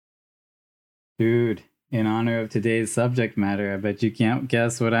Dude, in honor of today's subject matter, I bet you can't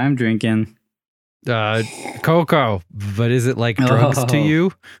guess what I'm drinking. Cocoa, but is it like drugs to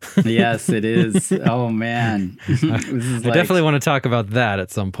you? Yes, it is. Oh man, this is I definitely want to talk about that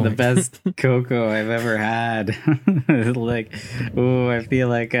at some point. The best cocoa I've ever had. Like, oh, I feel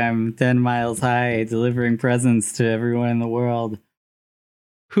like I'm 10 miles high delivering presents to everyone in the world.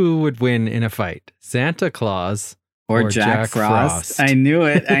 Who would win in a fight, Santa Claus or Jack Frost? I knew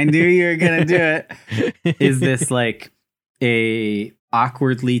it. I knew you were gonna do it. Is this like a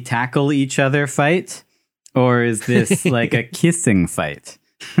awkwardly tackle each other fight, or is this like a kissing fight?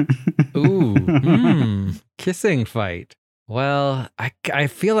 Kissing fight. Well, I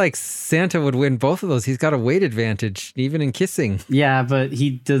feel like Santa would win both of those. He's got a weight advantage, even in kissing. Yeah, but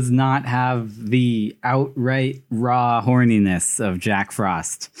he does not have the outright raw horniness of Jack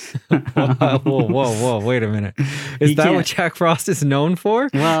Frost. Whoa, wait a minute. Is that what Jack Frost is known for?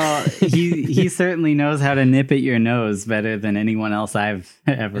 Well, he certainly knows how to nip at your nose better than anyone else I've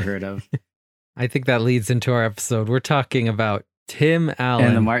ever heard of. I think that leads into our episode. We're talking about Tim Allen.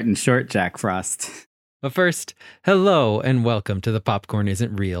 And the Martin Short Jack Frost. But first, hello and welcome to The Popcorn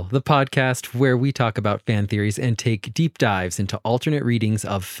Isn't Real, the podcast where we talk about fan theories and take deep dives into alternate readings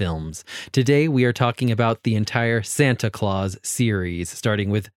of films. Today, we are talking about the entire Santa Claus series, starting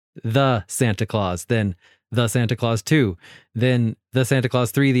with The Santa Claus, then The Santa Claus 2, then The Santa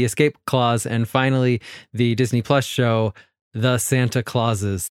Claus 3, The Escape Clause, and finally, the Disney Plus show, The Santa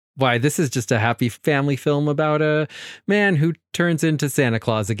Clauses. Why, this is just a happy family film about a man who turns into Santa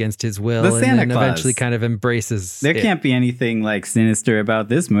Claus against his will and then eventually kind of embraces There can't be anything like sinister about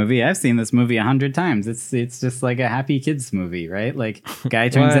this movie. I've seen this movie 100 times. It's just like a happy kids movie, right? Like guy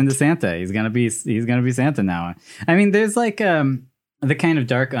turns into Santa. He's gonna be Santa now. I mean, there's like the kind of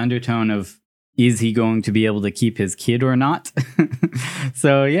dark undertone of, is he going to be able to keep his kid or not?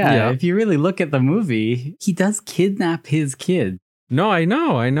 So yeah, if you really look at the movie, he does kidnap his kid. No, I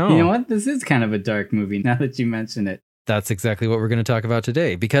know. You know what? This is kind of a dark movie now that you mention it. That's exactly what we're going to talk about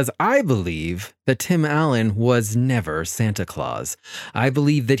today, because I believe that Tim Allen was never Santa Claus. I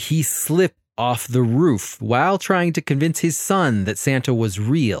believe that he slipped off the roof while trying to convince his son that Santa was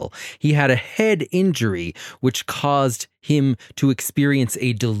real. He had a head injury, which caused him to experience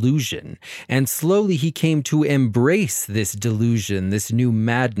a delusion. And slowly he came to embrace this delusion, this new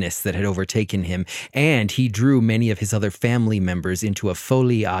madness that had overtaken him. And he drew many of his other family members into a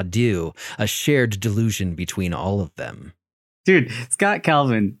folie à deux, a shared delusion between all of them. Dude, Scott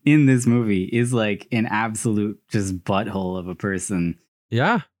Calvin in this movie is like an absolute just butthole of a person.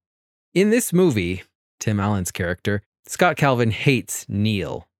 Yeah. In this movie, Tim Allen's character, Scott Calvin hates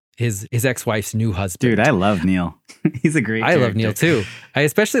Neil, his ex-wife's new husband. Dude, I love Neil. He's a great character. I love Neil too. I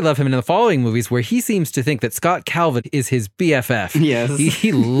especially love him in the following movies where he seems to think that Scott Calvin is his BFF. Yes.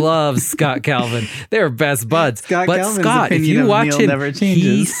 He loves Scott Calvin. They're best buds. Scott but Calvin's Scott, if you watch him, never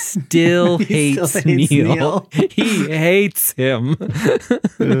he still hates Neil. He hates him.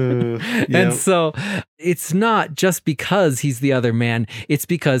 And so it's not just because he's the other man. It's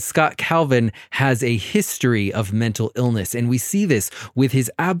because Scott Calvin has a history of mental illness. And we see this with his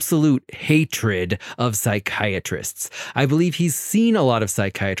absolute hatred of psychiatrists. I believe he's seen a lot of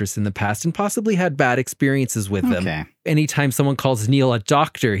psychiatrists in the past and possibly had bad experiences with them. Anytime someone calls Neil a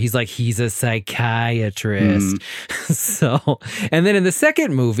doctor, he's like, he's a psychiatrist. So, and then in the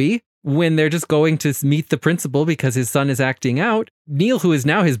second movie, when they're just going to meet the principal because his son is acting out, Neil, who is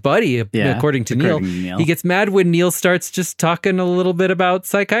now his buddy, according to Neil, he gets mad when Neil starts just talking a little bit about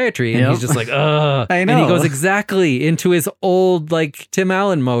psychiatry. And he's just like, ugh. I know. And he goes exactly into his old, like, Tim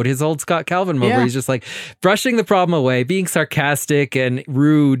Allen mode, his old Scott Calvin mode, where he's just like brushing the problem away, being sarcastic and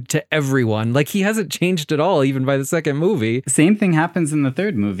rude to everyone. Like, he hasn't changed at all, even by the second movie. Same thing happens in the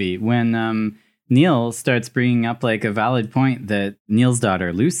third movie when Neil starts bringing up like a valid point that Neil's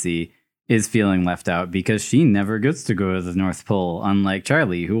daughter, Lucy, is feeling left out because she never gets to go to the North Pole, unlike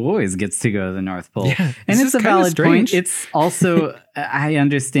Charlie, who always gets to go to the North Pole. Yeah, and it's a valid point. It's also, I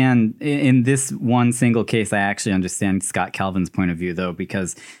understand in this one single case, I actually understand Scott Calvin's point of view, though,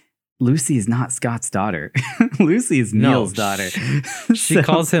 because Lucy is not Scott's daughter. Lucy is Neil's daughter. She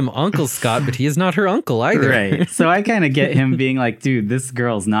calls him Uncle Scott, but he is not her uncle either. Right. So I kind of get him being like, dude, this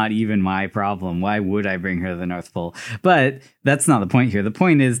girl's not even my problem. Why would I bring her to the North Pole? But that's not the point here. The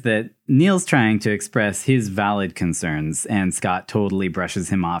point is that Neil's trying to express his valid concerns, and Scott totally brushes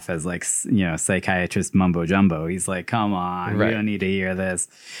him off as like, you know, psychiatrist mumbo jumbo. He's like, come on, we don't need to hear this.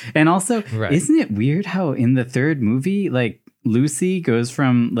 And also, isn't it weird how in the third movie, like, Lucy goes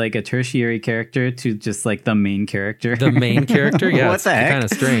from like a tertiary character to just like the main character. The main character? Yeah. What the heck? Kind of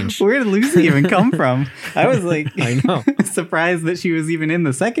strange. Where did Lucy even come from? I was like, I know. surprised that she was even in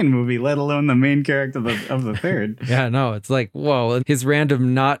the second movie, let alone the main character of the third. Yeah, no, it's like, whoa, his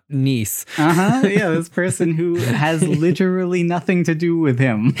random not niece. Yeah, this person who has literally nothing to do with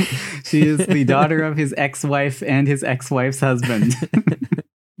him. She is the daughter of his ex-wife and his ex-wife's husband.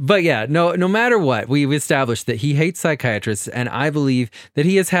 But yeah, no matter what, we've established that he hates psychiatrists, and I believe that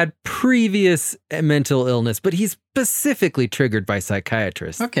he has had previous mental illness, but he's specifically triggered by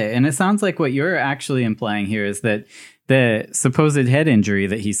psychiatrists. Okay, and it sounds like what you're actually implying here is that the supposed head injury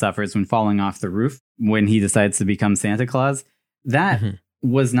that he suffers when falling off the roof, when he decides to become Santa Claus, that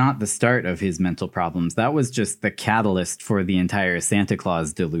was not the start of his mental problems. That was just the catalyst for the entire Santa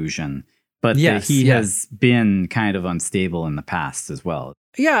Claus delusion. But that he has been kind of unstable in the past as well.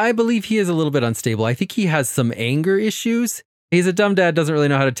 Yeah, I believe he is a little bit unstable. I think he has some anger issues. He's a dumb dad, doesn't really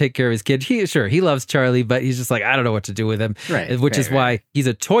know how to take care of his kid. He loves Charlie, but he's just like, I don't know what to do with him. Right. Which is why he's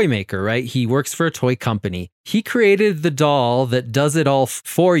a toy maker, right? He works for a toy company. He created the doll that does it all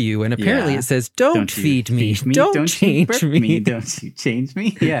for you. And apparently it says, don't feed me. Don't change me. Don't you change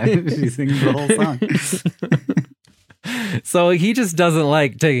me? Yeah, she sings the whole song. So he just doesn't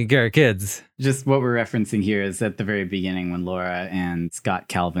like taking care of kids. Just what we're referencing here is at the very beginning when Laura and Scott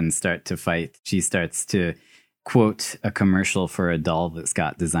Calvin start to fight, she starts to quote a commercial for a doll that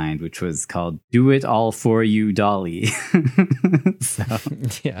Scott designed, which was called Do It All For You Dolly. So,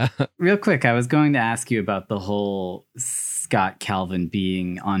 yeah. Real quick, I was going to ask you about the whole Scott Calvin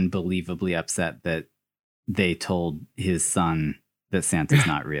being unbelievably upset that they told his son that Santa's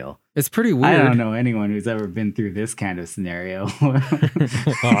not real. It's pretty weird. I don't know anyone who's ever been through this kind of scenario. Like,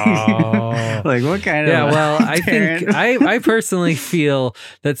 what kind of... Yeah, well, I think... I personally feel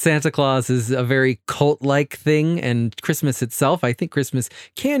that Santa Claus is a very cult-like thing, and Christmas itself, I think Christmas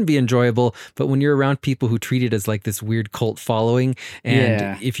can be enjoyable, but when you're around people who treat it as like this weird cult following,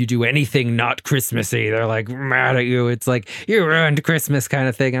 and if you do anything not Christmassy, they're like mad at you. It's like, you ruined Christmas kind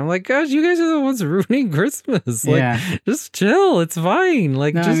of thing. I'm like, gosh, you guys are the ones ruining Christmas. Like, just chill. It's fine.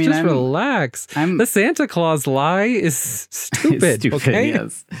 Like, just relax. The Santa Claus lie is stupid. It's stupid, okay?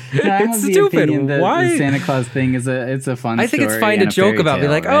 Yes. It's stupid. Why? The Santa Claus thing is a fun story. I think it's fine to joke about. Be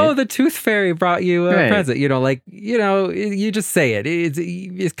like, oh, the tooth fairy brought you a present. You just say it.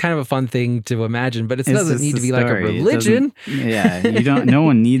 It's kind of a fun thing to imagine, but it doesn't need to be like a religion. No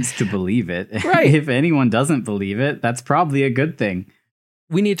one needs to believe it. Right. If anyone doesn't believe it, that's probably a good thing.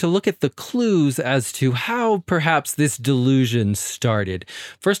 We need to look at the clues as to how perhaps this delusion started.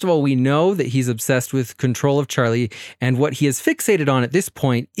 First of all, we know that he's obsessed with control of Charlie, and what he is fixated on at this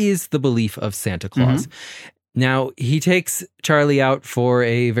point is the belief of Santa Claus. Now, he takes Charlie out for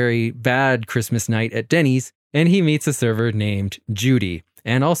a very bad Christmas night at Denny's, and he meets a server named Judy.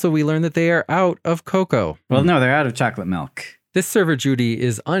 And also we learn that they are out of cocoa. Well, no, they're out of chocolate milk. This server, Judy,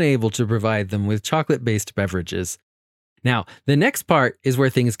 is unable to provide them with chocolate-based beverages. Now, the next part is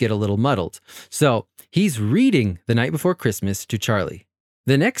where things get a little muddled. So he's reading The Night Before Christmas to Charlie.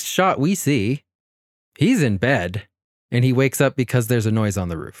 The next shot we see, he's in bed, and he wakes up because there's a noise on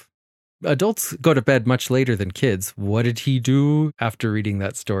the roof. Adults go to bed much later than kids. What did he do after reading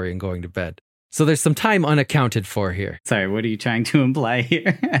that story and going to bed? So there's some time unaccounted for here. Sorry, what are you trying to imply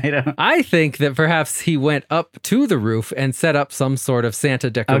here? I think that perhaps he went up to the roof and set up some sort of Santa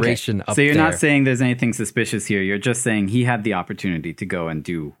decoration up there. So you're not saying there's anything suspicious here. You're just saying he had the opportunity to go and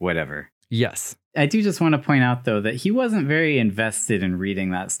do whatever. Yes. I do just want to point out, though, that he wasn't very invested in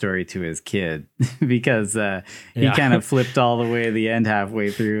reading that story to his kid because he kind of flipped all the way to the end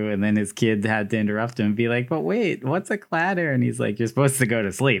halfway through, and then his kid had to interrupt him and be like, but wait, what's a clatter? And he's like, you're supposed to go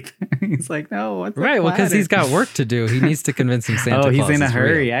to sleep. He's like, no, what's a clatter? Right, well, because he's got work to do. He needs to convince him Santa Claus he's in a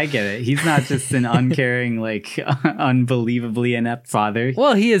hurry. Real. I get it. He's not just an uncaring, like, unbelievably inept father.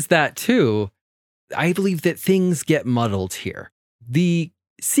 Well, he is that, too. I believe that things get muddled here. The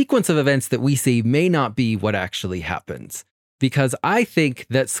sequence of events that we see may not be what actually happens, because I think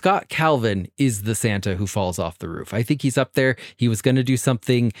that Scott Calvin is the Santa who falls off the roof. I think he's up there. He was going to do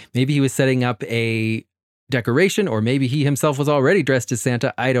something. Maybe he was setting up a decoration, or maybe he himself was already dressed as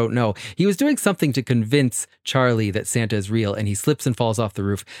Santa. I don't know. He was doing something to convince Charlie that Santa is real, and he slips and falls off the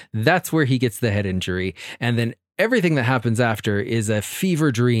roof. That's where he gets the head injury. And then everything that happens after is a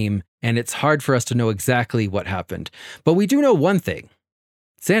fever dream, and it's hard for us to know exactly what happened. But we do know one thing.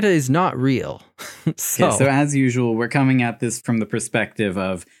 Santa is not real. So as usual, we're coming at this from the perspective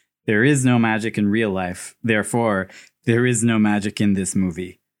of there is no magic in real life. Therefore, there is no magic in this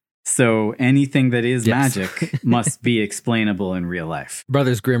movie. So anything that is magic must be explainable in real life.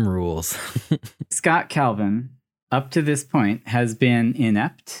 Brothers Grimm rules. Scott Calvin up to this point, has been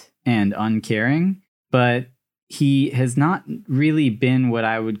inept and uncaring, but he has not really been what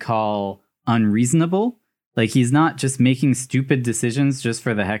I would call unreasonable. Like, he's not just making stupid decisions just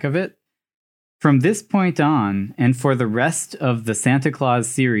for the heck of it. From this point on, and for the rest of the Santa Claus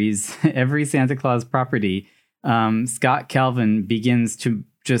series, every Santa Claus property, Scott Calvin begins to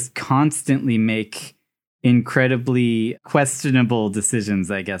just constantly make incredibly questionable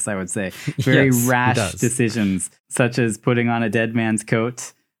decisions, I guess I would say. Very rash decisions, such as putting on a dead man's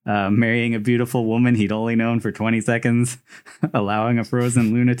coat, marrying a beautiful woman he'd only known for 20 seconds, allowing a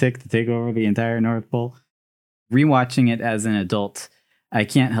frozen lunatic to take over the entire North Pole. Rewatching it as an adult, I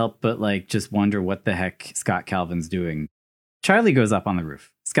can't help but just wonder what the heck Scott Calvin's doing. Charlie goes up on the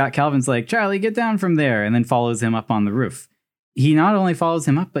roof. Scott Calvin's like, Charlie, get down from there, and then follows him up on the roof. He not only follows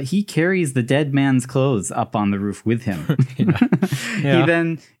him up, but he carries the dead man's clothes up on the roof with him. He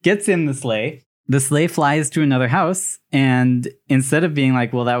then gets in the sleigh. The sleigh flies to another house, and instead of being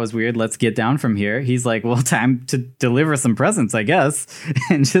like, well, that was weird, let's get down from here, he's like, well, time to deliver some presents, I guess,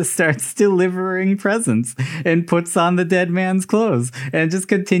 and just starts delivering presents and puts on the dead man's clothes and just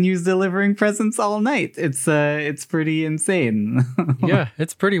continues delivering presents all night. It's pretty insane. Yeah,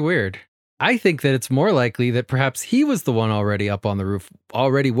 it's pretty weird. I think that it's more likely that perhaps he was the one already up on the roof,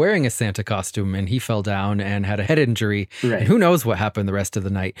 already wearing a Santa costume, and he fell down and had a head injury. Right. And who knows what happened the rest of the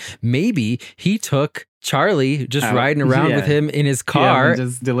night. Maybe he took Charlie just riding around with him in his car. And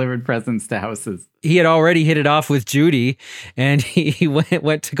just delivered presents to houses. He had already hit it off with Judy, and he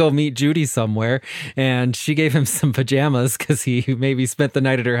went to go meet Judy somewhere, and she gave him some pajamas because he maybe spent the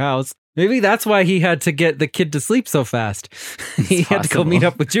night at her house. Maybe that's why he had to get the kid to sleep so fast. He had to go meet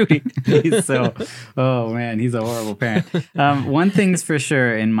up with Judy. Oh man, he's a horrible parent. One thing's for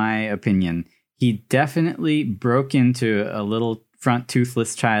sure, in my opinion, he definitely broke into a little front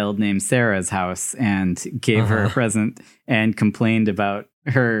toothless child named Sarah's house and gave her a present and complained about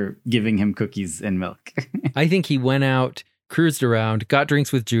her giving him cookies and milk. I think he went out, cruised around, got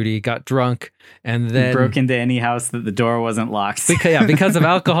drinks with Judy, got drunk, and then broke into any house that the door wasn't locked. Because of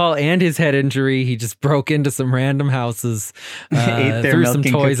alcohol and his head injury, he just broke into some random houses, ate their threw milk some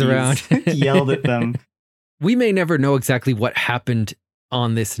and toys cookies, around, yelled at them. We may never know exactly what happened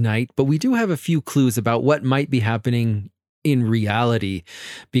on this night, but we do have a few clues about what might be happening in reality,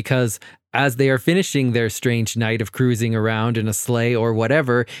 because as they are finishing their strange night of cruising around in a sleigh or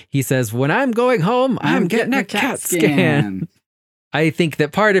whatever, he says, when I'm going home, I'm getting a CAT scan. I think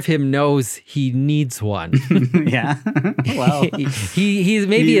that part of him knows he needs one. Yeah. Well, he's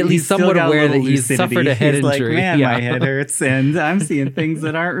maybe at least somewhat aware that he's suffered a head injury. Like, man, my head hurts and I'm seeing things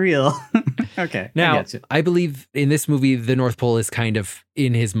that aren't real. Okay. Now, I believe in this movie, the North Pole is kind of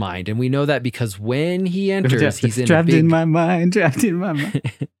in his mind. And we know that because when he enters, he's in trapped in my mind.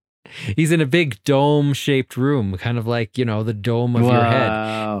 He's in a big dome-shaped room, kind of like, the dome of your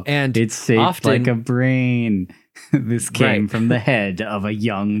head. And it's shaped like a brain. This came from the head of a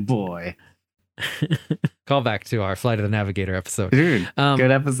young boy. Call back to our Flight of the Navigator episode. Dude,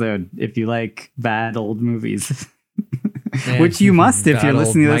 good episode if you like bad old movies. Which you must if you're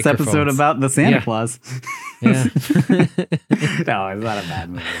listening to this episode about the Santa Claus. Yeah. No, it's not a bad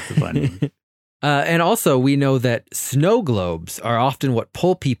movie. It's a fun movie. And also, we know that snow globes are often what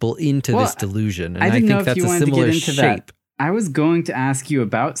pull people into this delusion. And I didn't think know if that's you a wanted similar to get into shape. that. I was going to ask you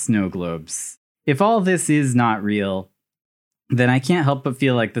about snow globes. If all this is not real, then I can't help but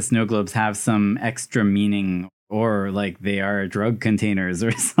feel like the snow globes have some extra meaning, or like they are drug containers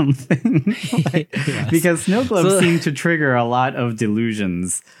or something. Because snow globes seem to trigger a lot of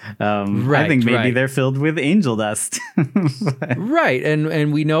delusions. I think maybe they're filled with angel dust. Right.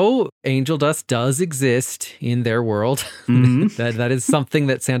 And we know angel dust does exist in their world. Mm-hmm. that is something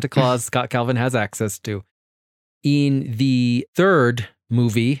that Santa Claus, Scott Calvin, has access to. In the third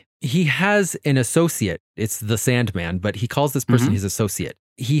movie, he has an associate. It's the Sandman, but he calls this person his associate.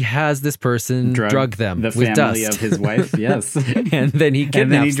 He has this person drug them with dust. The family of his wife, yes. And then he kidnaps them.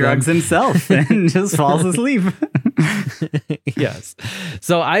 And then he drugs himself and just falls asleep. Yes.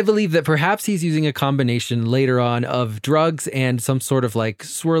 So I believe that perhaps he's using a combination later on of drugs and some sort of like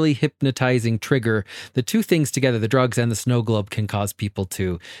swirly hypnotizing trigger. The two things together, the drugs and the snow globe, can cause people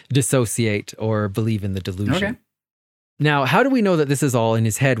to dissociate or believe in the delusion. Okay. Now, how do we know that this is all in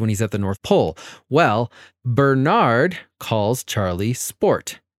his head when he's at the North Pole? Well, Bernard calls Charlie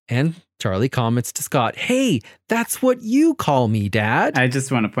Sport, and Charlie comments to Scott, "Hey, that's what you call me, Dad." I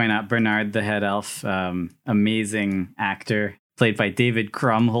just want to point out Bernard, the head elf, amazing actor, played by David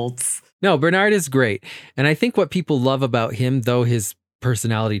Krumholtz. No, Bernard is great. And I think what people love about him, though his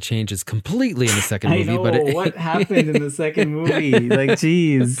personality changes completely in the second movie. But what happened in the second movie? Like,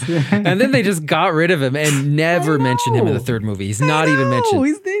 geez. And then they just got rid of him and never mentioned him in the third movie. He's not even mentioned.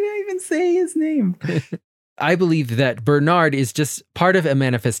 They didn't even say his name. I believe that Bernard is just part of a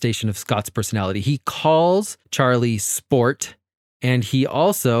manifestation of Scott's personality. He calls Charlie Sport, and he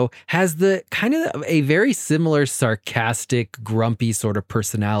also has the kind of a very similar sarcastic, grumpy sort of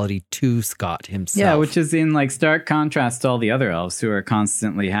personality to Scott himself. Yeah, which is in like stark contrast to all the other elves who are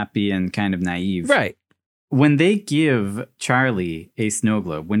constantly happy and kind of naive. Right. When they give Charlie a snow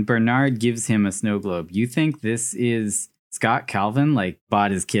globe, when Bernard gives him a snow globe, you think this is Scott Calvin, like,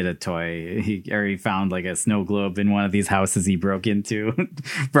 bought his kid a toy. He found like a snow globe in one of these houses he broke into,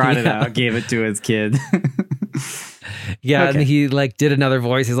 brought it out, gave it to his kid. Yeah, okay. And he like did another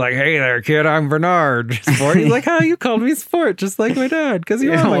voice. He's like, "Hey there, kid, I'm Bernard Sport." He's like, "How you called me Sport, just like my dad, because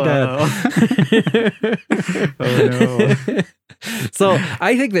you are my dad." Oh no. So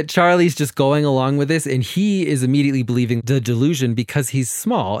I think that Charlie's just going along with this, and he is immediately believing the delusion because he's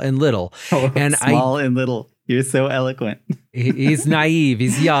small and little. And little. You're so eloquent. He's naive.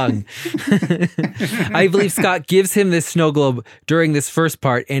 He's young. I believe Scott gives him this snow globe during this first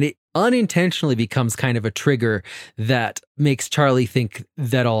part, and it unintentionally becomes kind of a trigger that makes Charlie think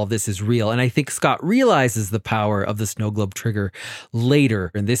that all of this is real. And I think Scott realizes the power of the snow globe trigger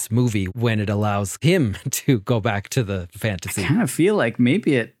later in this movie when it allows him to go back to the fantasy. I kind of feel like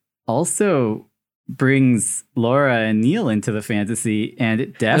maybe it also brings Laura and Neil into the fantasy, and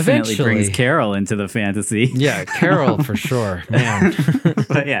it definitely brings Carol into the fantasy. Yeah, Carol for sure, man.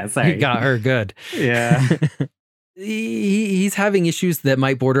 But yeah, sorry. You got her good. Yeah. He's having issues that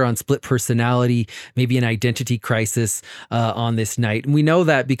might border on split personality, maybe an identity crisis on this night. And we know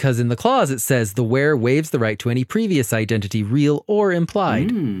that because in the clause it says the wearer waives the right to any previous identity, real or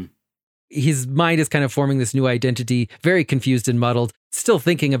implied. His mind is kind of forming this new identity, very confused and muddled, still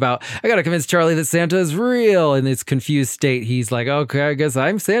thinking about, I got to convince Charlie that Santa is real. In this confused state, he's like, okay, I guess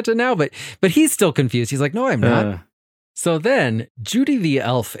I'm Santa now. But he's still confused. He's like, no, I'm not. So then Judy the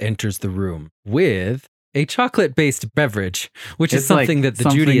elf enters the room with a chocolate-based beverage, which is something like that the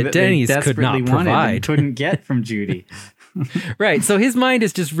Judy at Denny's could not provide. Couldn't get from Judy. Right. So his mind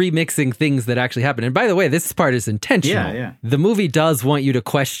is just remixing things that actually happen. And by the way, this part is intentional. Yeah. The movie does want you to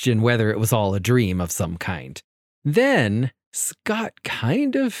question whether it was all a dream of some kind. Then Scott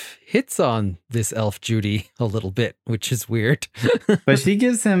kind of hits on this elf Judy a little bit, which is weird. But she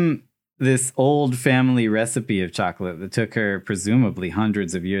gives him this old family recipe of chocolate that took her presumably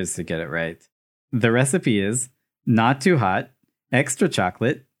hundreds of years to get it right. The recipe is not too hot, extra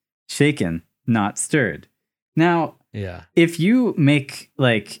chocolate, shaken, not stirred. Now, if you make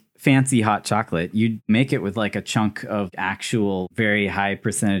like fancy hot chocolate, you'd make it with like a chunk of actual very high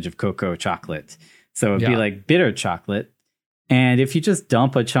percentage of cocoa chocolate. So it'd be like bitter chocolate. And if you just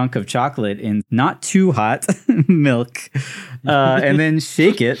dump a chunk of chocolate in not too hot milk and then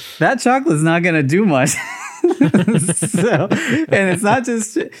shake it, that chocolate's not going to do much. And it's not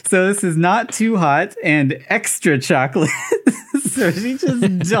just, so this is not too hot and extra chocolate. So she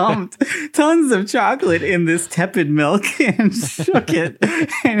just dumped tons of chocolate in this tepid milk and shook it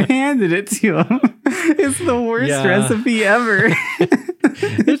and handed it to him. It's the worst recipe ever.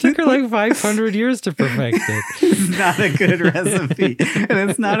 It took her like 500 years to perfect it. It's not a good recipe. And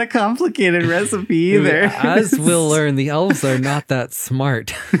it's not a complicated recipe either. As we'll learn, the elves are not that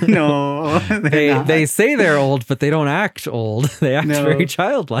smart. No. They say they're old, but they don't act old. They act very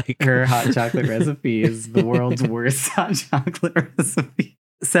childlike. Her hot chocolate recipe is the world's worst hot chocolate recipe.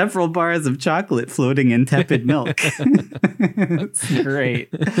 Several bars of chocolate floating in tepid milk. It's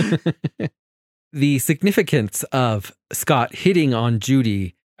great. The significance of Scott hitting on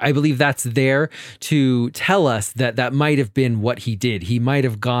Judy, I believe that's there to tell us that that might have been what he did. He might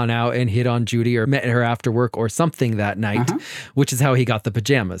have gone out and hit on Judy or met her after work or something that night, which is how he got the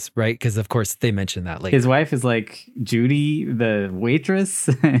pajamas, right? Because, of course, they mentioned that later. His wife is like, Judy, the waitress,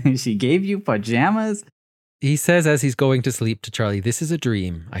 she gave you pajamas? He says as he's going to sleep to Charlie, "This is a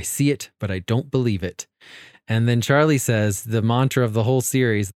dream. I see it, but I don't believe it." And then Charlie says the mantra of the whole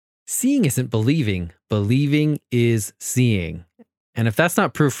series, seeing isn't believing, believing is seeing. And if that's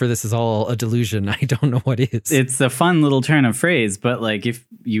not proof for this is all a delusion, I don't know what is. It's a fun little turn of phrase, but like if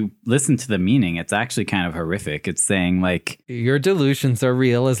you listen to the meaning, it's actually kind of horrific. It's saying like, your delusions are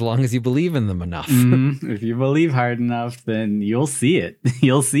real as long as you believe in them enough. If you believe hard enough, then you'll see it.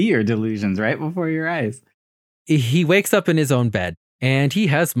 You'll see your delusions right before your eyes. He wakes up in his own bed. And he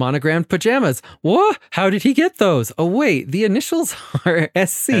has monogrammed pajamas. What? How did he get those? Oh, wait, the initials are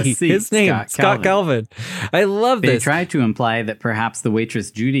SC. His name, Scott Calvin. I love this. They try to imply that perhaps the waitress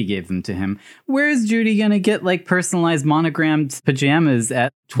Judy gave them to him. Where is Judy going to get like personalized monogrammed pajamas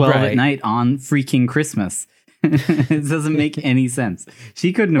at 12 at night on freaking Christmas? It doesn't make any sense.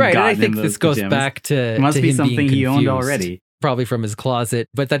 She couldn't have gotten I think those this goes pajamas. Back to it must to be him something being he owned confused, already. Probably from his closet,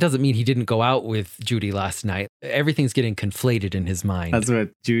 but that doesn't mean he didn't go out with Judy last night. Everything's getting conflated in his mind. That's what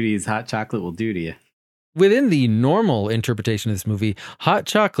Judy's hot chocolate will do to you. Within the normal interpretation of this movie, hot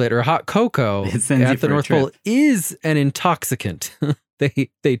chocolate or hot cocoa at the North Pole is an intoxicant.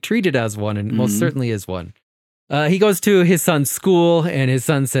 They treat it as one, and most certainly is one. He goes to his son's school, and his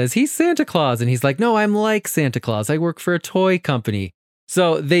son says, he's Santa Claus. And he's like, no, I'm like Santa Claus. I work for a toy company.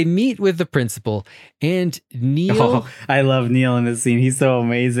 So they meet with the principal, and Neil... Oh, I love Neil in this scene. He's so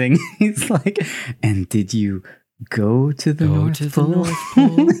amazing. He's like, and did you go to the North Pole?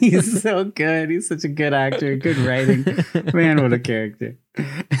 He's so good. He's such a good actor. Good writing. Man, what a character.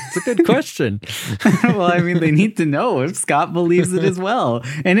 It's a good question. Well, I mean, they need to know if Scott believes it as well.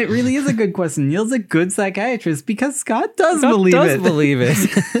 And it really is a good question. Neil's a good psychiatrist because Scott does believe it.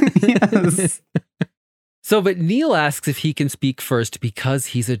 Yes. So, but Neil asks if he can speak first because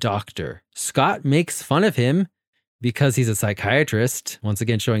he's a doctor. Scott makes fun of him because he's a psychiatrist, once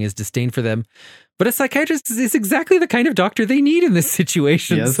again showing his disdain for them. But a psychiatrist is exactly the kind of doctor they need in this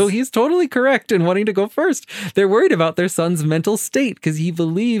situation. Yes. So he's totally correct in wanting to go first. They're worried about their son's mental state because he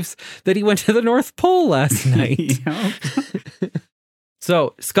believes that he went to the North Pole last night.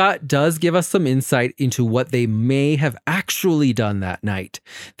 So Scott does give us some insight into what they may have actually done that night.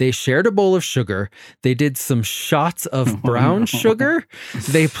 They shared a bowl of sugar. They did some shots of brown sugar.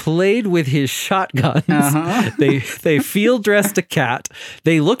 They played with his shotguns. They field dressed a cat.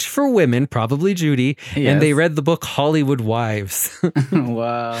 They looked for women, probably Judy, and they read the book Hollywood Wives.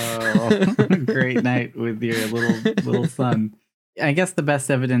 Wow. Great night with your little son. I guess the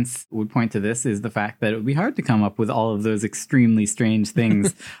best evidence would point to this is the fact that it would be hard to come up with all of those extremely strange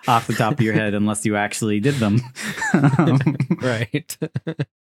things off the top of your head unless you actually did them. Right.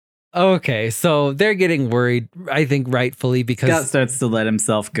 Okay, so they're getting worried, I think rightfully, because Scott starts to let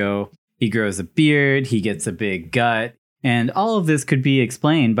himself go. He grows a beard, he gets a big gut, and all of this could be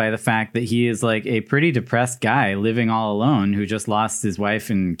explained by the fact that he is like a pretty depressed guy living all alone who just lost his wife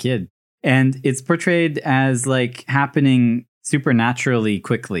and kid. And it's portrayed as like happening supernaturally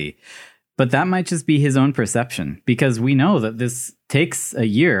quickly. But that might just be his own perception, because we know that this takes a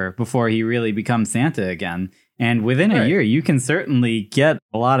year before he really becomes Santa again. And within a year, you can certainly get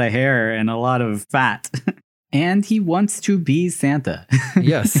a lot of hair and a lot of fat. And he wants to be Santa.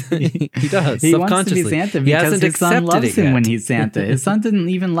 Yes, he does. He wants to be Santa because his son loves him when he's Santa. His son didn't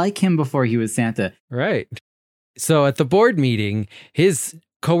even like him before he was Santa. Right. So at the board meeting, his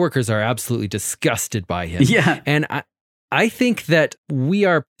coworkers are absolutely disgusted by him. Yeah. And I think that we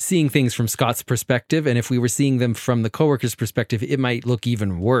are seeing things from Scott's perspective, and if we were seeing them from the coworkers' perspective, it might look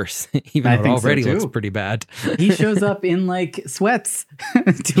even worse, even though it already looks pretty bad. He shows up in like sweats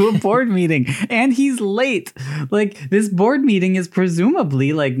to a board meeting, and he's late. Like, this board meeting is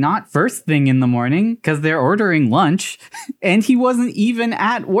presumably like not first thing in the morning because they're ordering lunch, and he wasn't even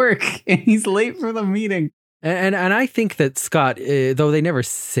at work, and he's late for the meeting. And I think that Scott, though they never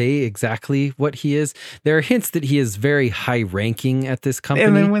say exactly what he is, there are hints that he is very high ranking at this company.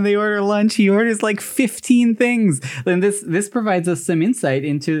 And then when they order lunch, he orders like 15 things. And this provides us some insight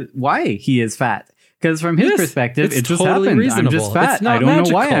into why he is fat. Because from his perspective, it just totally happened. Reasonable. I'm just fat. I don't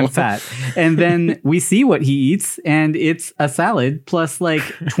know why I'm fat. And then we see what he eats, and it's a salad plus like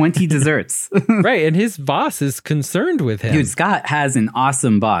 20 desserts. Right. And his boss is concerned with him. Dude, Scott has an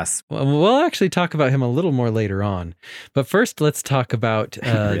awesome boss. Well, we'll actually talk about him a little more later on. But first, let's talk about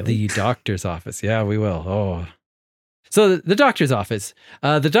Really? the doctor's office. Yeah, we will. Oh. So the doctor's office.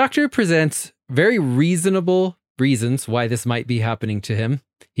 The doctor presents very reasonable reasons why this might be happening to him.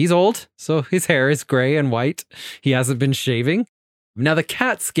 He's old, so his hair is gray and white. He hasn't been shaving. Now, the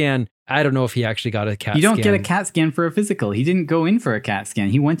CAT scan, I don't know if he actually got a CAT scan. You don't get a CAT scan for a physical. He didn't go in for a CAT scan.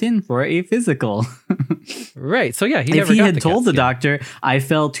 He went in for a physical. Right. So, yeah, if he had told the doctor, I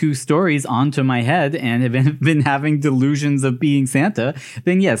fell 2 stories onto my head and have been having delusions of being Santa,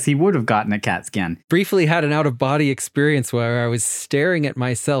 then yes, he would have gotten a CAT scan. Briefly had an out-of-body experience where I was staring at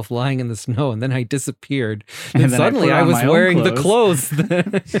myself lying in the snow, and then I disappeared. And then suddenly I was wearing the clothes.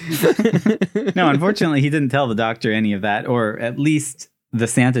 No, unfortunately, he didn't tell the doctor any of that, or at least the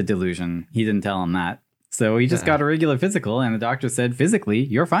Santa delusion. He didn't tell him that. So he just got a regular physical, and the doctor said, physically,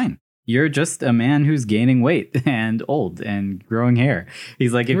 you're fine. You're just a man who's gaining weight and old and growing hair.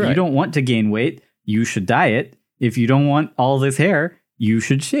 He's like, if you don't want to gain weight, you should diet. if you don't want all this hair, you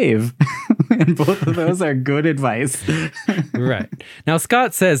should shave. And both of those are good advice. Right. Now,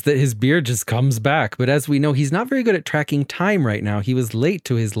 Scott says that his beard just comes back, but as we know, he's not very good at tracking time right now. He was late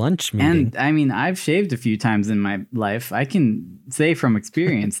to his lunch meeting. And I mean, I've shaved a few times in my life. I can say from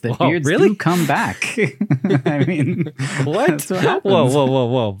experience that beards do come back. I mean, what? That's what happens.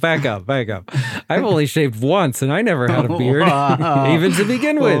 Whoa. Back up. I've only shaved once and I never had a beard, even to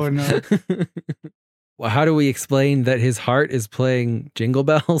begin with. Oh, no. How do we explain that his heart is playing Jingle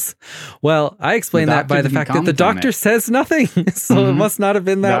Bells? Well, I explain that by the fact that the doctor says nothing. So it must not have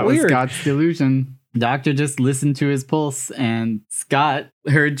been that weird. That was Scott's delusion. Doctor just listened to his pulse, and Scott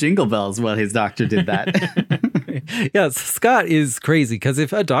heard Jingle Bells while his doctor did that. Yes, Scott is crazy, because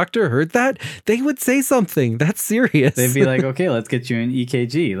if a doctor heard that, they would say something. That's serious. They'd be like, okay, let's get you an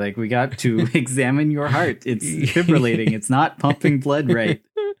EKG. Like, we got to examine your heart. It's defibrillating. It's not pumping blood right.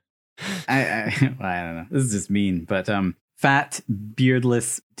 I don't know. This is just mean, but fat,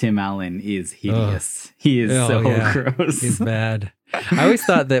 beardless Tim Allen is hideous. He is gross. He's bad. I always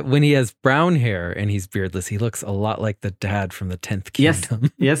thought that when he has brown hair and he's beardless, he looks a lot like the dad from the 10th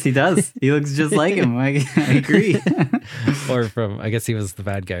Kingdom. Yes, he does. He looks just like him. I agree. Or I guess he was the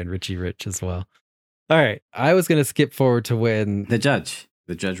bad guy in Richie Rich as well. All right. I was going to skip forward to when the judge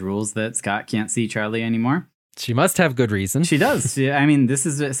rules that Scott can't see Charlie anymore. She must have good reason. She does. I mean,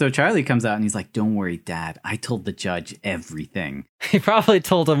 so Charlie comes out and he's like, don't worry, Dad. I told the judge everything. He probably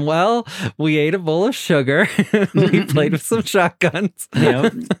told him, well, we ate a bowl of sugar. We played with some shotguns.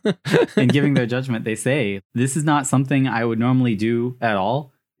 Yep. In giving their judgment, they say, this is not something I would normally do at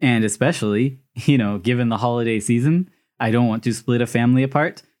all. And especially, given the holiday season, I don't want to split a family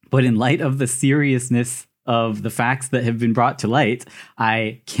apart. But in light of the seriousness of the facts that have been brought to light,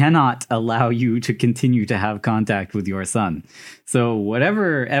 I cannot allow you to continue to have contact with your son. So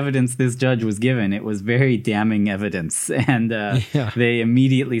whatever evidence this judge was given, it was very damning evidence. And they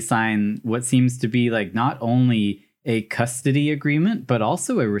immediately sign what seems to be like not only a custody agreement, but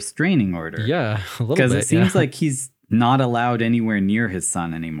also a restraining order. Yeah, a little bit. Because it seems like he's not allowed anywhere near his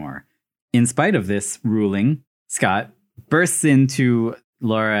son anymore. In spite of this ruling, Scott bursts into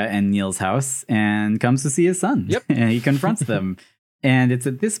Laura and Neil's house and comes to see his son. Yep. And he confronts them. And it's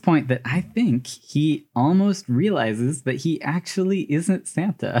at this point that I think he almost realizes that he actually isn't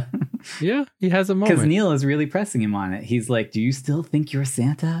Santa. Yeah, he has a moment. Because Neil is really pressing him on it. He's like, do you still think you're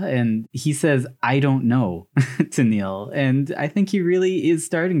Santa? And he says, I don't know, to Neil. And I think he really is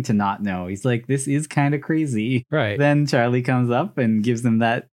starting to not know. He's like, this is kind of crazy. Right. Then Charlie comes up and gives him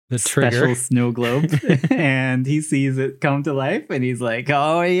that special snow globe, and he sees it come to life, and he's like,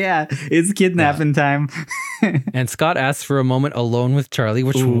 oh yeah, it's kidnapping time. And Scott asks for a moment alone with Charlie,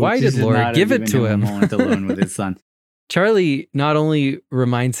 why did Laura give it to him? A moment alone with his son. Charlie not only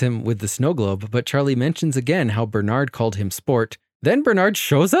reminds him with the snow globe, but Charlie mentions again how Bernard called him sport. Then Bernard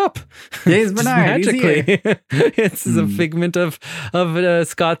shows up. There's Bernard. Magically. It's a figment of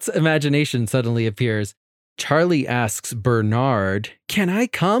Scott's imagination suddenly appears. Charlie asks Bernard, can I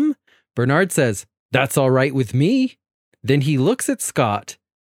come? Bernard says, that's all right with me. Then he looks at Scott.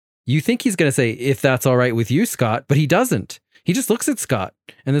 You think he's going to say, if that's all right with you, Scott, but he doesn't. He just looks at Scott,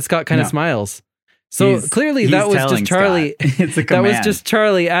 and then Scott kind of smiles. So clearly that was just Charlie. It's a command. That was just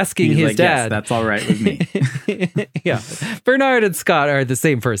Charlie asking his dad. Yes, that's all right with me. Yeah. Bernard and Scott are the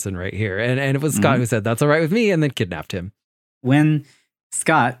same person right here. And it was Scott who said, that's all right with me, and then kidnapped him. When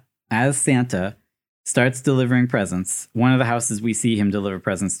Scott, as Santa, starts delivering presents, one of the houses we see him deliver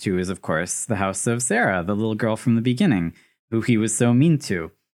presents to is, of course, the house of Sarah, the little girl from the beginning, who he was so mean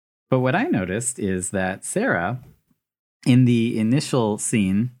to. But what I noticed is that Sarah, in the initial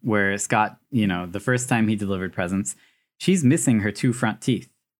scene where Scott, the first time he delivered presents, she's missing her 2 front teeth.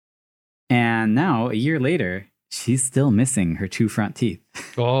 And now, a year later, she's still missing her 2 front teeth.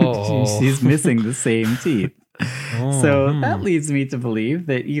 Oh. She's missing the same teeth. So that leads me to believe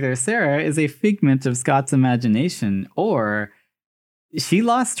that either Sarah is a figment of Scott's imagination, or she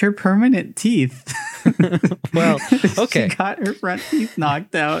lost her permanent teeth. Well, okay. She got her front teeth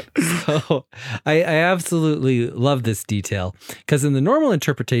knocked out. So I absolutely love this detail, because in the normal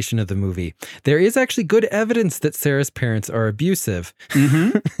interpretation of the movie, there is actually good evidence that Sarah's parents are abusive.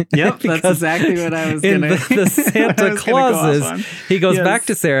 Mm-hmm. Yep, that's exactly what I was going to in the Santa Clauses, he goes back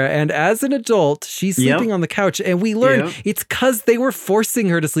to Sarah, and as an adult, she's sleeping on the couch, and we learn it's because they were forcing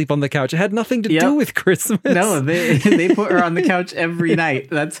her to sleep on the couch. It had nothing to do with Christmas. No, they put her on the couch every night.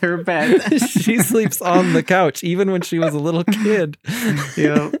 That's her bed. She sleeps on the couch, even when she was a little kid.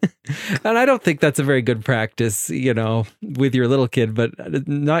 Yep. And I don't think that's a very good practice, with your little kid, but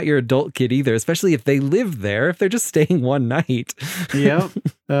not your adult kid either, especially if they live there, if they're just staying one night. Yep.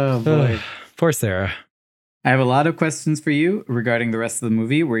 Oh, boy. Poor Sarah. I have a lot of questions for you regarding the rest of the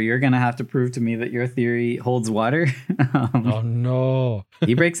movie where you're going to have to prove to me that your theory holds water. Oh, no.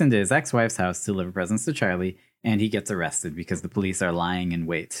 He breaks into his ex-wife's house to deliver presents to Charlie, and he gets arrested because the police are lying in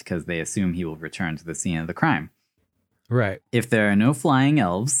wait because they assume he will return to the scene of the crime. Right. If there are no flying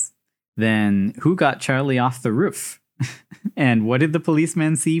elves, then who got Charlie off the roof? And what did the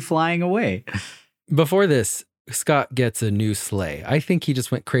policeman see flying away? Before this, Scott gets a new sleigh. I think he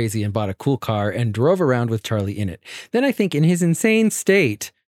just went crazy and bought a cool car and drove around with Charlie in it. Then I think in his insane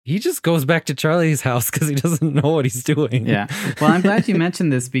state, he just goes back to Charlie's house because he doesn't know what he's doing. Yeah. Well, I'm glad you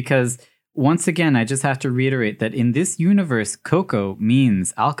mentioned this because once again, I just have to reiterate that in this universe, cocoa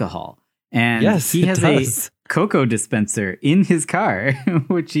means alcohol. And yes, he has a cocoa dispenser in his car,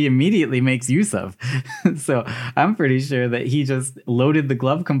 which he immediately makes use of. So I'm pretty sure that he just loaded the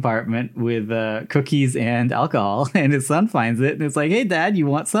glove compartment with cookies and alcohol, and his son finds it and it's like, hey, Dad, you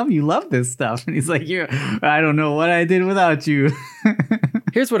want some? You love this stuff. And he's like, I don't know what I did without you.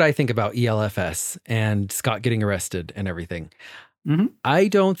 Here's what I think about ELFS and Scott getting arrested and everything. Mm-hmm. I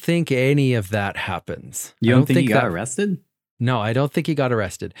don't think any of that happens. You don't think he got arrested? No, I don't think he got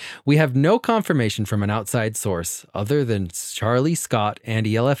arrested. We have no confirmation from an outside source other than Charlie, Scott, and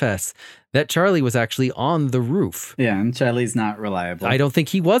ELFS that Charlie was actually on the roof. Yeah, and Charlie's not reliable. I don't think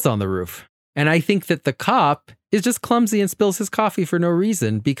he was on the roof. And I think that the cop is just clumsy and spills his coffee for no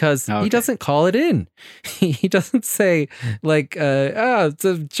reason because he doesn't call it in. He doesn't say like, it's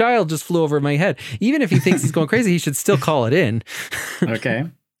a child just flew over my head. Even if he thinks he's going crazy, he should still call it in. Okay.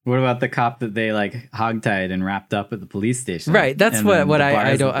 What about the cop that they like hogtied and wrapped up at the police station? Right, that's what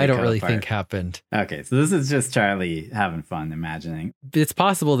I don't really think happened. Okay, so this is just Charlie having fun, imagining. It's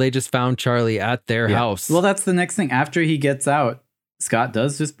possible they just found Charlie at their house. Well, that's the next thing. After he gets out, Scott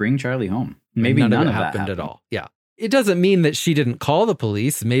does just bring Charlie home. Maybe none of that happened at all. Yeah, it doesn't mean that she didn't call the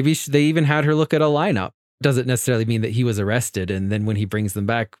police. Maybe they even had her look at a lineup. Doesn't necessarily mean that he was arrested, and then when he brings them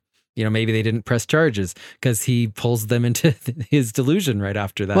back, maybe they didn't press charges because he pulls them into his delusion right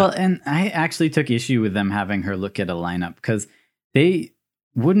after that. Well, and I actually took issue with them having her look at a lineup because they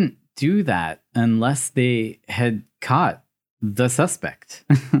wouldn't do that unless they had caught the suspect.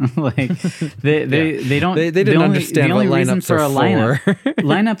 Like they don't. They didn't understand what lineups are for.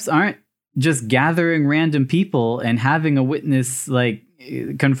 Lineups aren't just gathering random people and having a witness like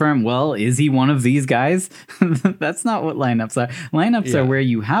confirm, well, is he one of these guys? That's not what lineups are. Lineups are where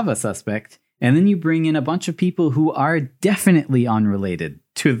you have a suspect and then you bring in a bunch of people who are definitely unrelated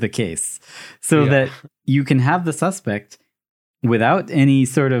to the case so that you can have the suspect without any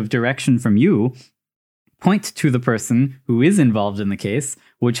sort of direction from you point to the person who is involved in the case,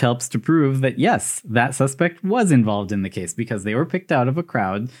 which helps to prove that, yes, that suspect was involved in the case because they were picked out of a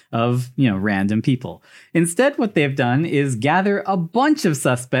crowd of, random people. Instead, what they've done is gather a bunch of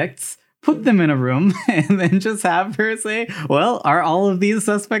suspects, put them in a room, and then just have her say, well, are all of these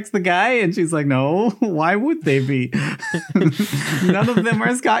suspects the guy? And she's like, no, why would they be? None of them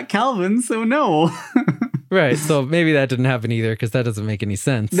are Scott Calvin, so no. Right, so maybe that didn't happen either because that doesn't make any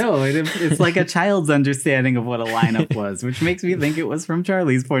sense. No, it's like a child's understanding of what a lineup was, which makes me think it was from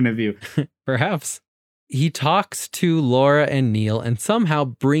Charlie's point of view. Perhaps. He talks to Laura and Neil and somehow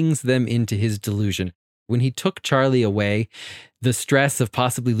brings them into his delusion. When he took Charlie away, the stress of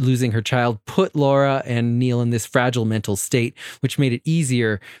possibly losing her child put Laura and Neil in this fragile mental state, which made it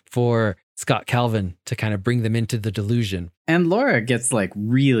easier for Scott Calvin to kind of bring them into the delusion. And Laura gets like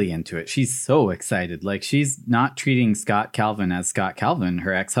really into it. She's so excited. Like she's not treating Scott Calvin as Scott Calvin,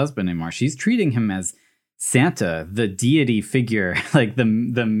 her ex-husband, anymore. She's treating him as Santa, the deity figure, like the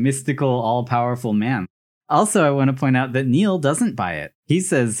mystical, all-powerful man. Also, I want to point out that Neil doesn't buy it. He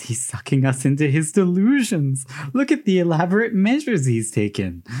says he's sucking us into his delusions. Look at the elaborate measures he's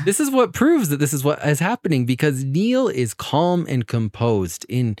taken. This is what proves that this is what is happening because Neil is calm and composed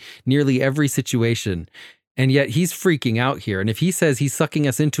in nearly every situation. And yet he's freaking out here. And if he says he's sucking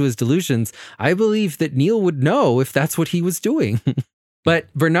us into his delusions, I believe that Neil would know if that's what he was doing.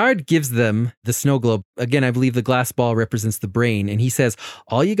 But Bernard gives them the snow globe. Again, I believe the glass ball represents the brain. And he says,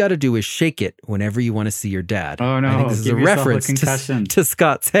 all you got to do is shake it whenever you want to see your dad. Oh, no. I think this is a reference to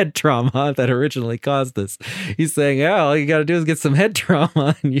Scott's head trauma that originally caused this. He's saying, yeah, all you got to do is get some head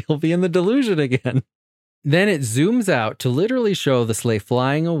trauma and you'll be in the delusion again. Then it zooms out to literally show the sleigh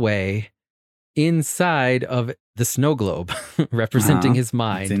flying away inside of the snow globe, representing his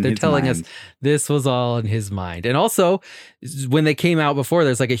mind. They're telling us this was all in his mind. And also, when they came out before,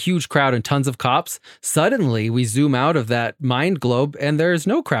 there's like a huge crowd and tons of cops. Suddenly, we zoom out of that mind globe and there's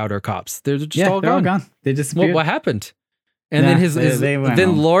no crowd or cops. They're just all gone. They disappeared. What happened? And Nah, then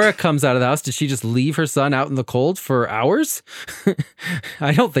then Laura comes out of the house. Did she just leave her son out in the cold for hours?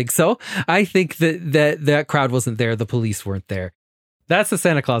 I don't think so. I think that crowd wasn't there. The police weren't there. That's the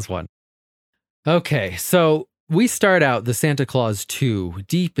Santa Claus one. Okay, so we start out the Santa Claus 2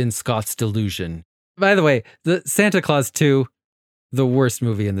 deep in Scott's delusion. By the way, the Santa Claus 2, the worst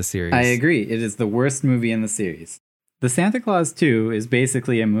movie in the series. I agree. It is the worst movie in the series. The Santa Claus 2 is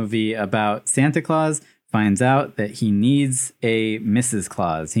basically a movie about Santa Claus finds out that he needs a Mrs.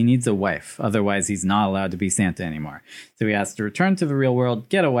 Claus. He needs a wife. Otherwise, he's not allowed to be Santa anymore. So he has to return to the real world,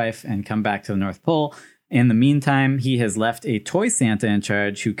 get a wife, and come back to the North Pole. In the meantime, he has left a toy Santa in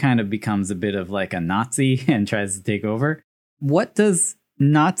charge who kind of becomes a bit of like a Nazi and tries to take over. What does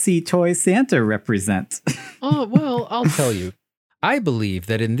Nazi toy Santa represent? Oh, well, I'll tell you. I believe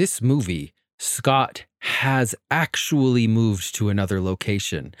that in this movie, Scott has actually moved to another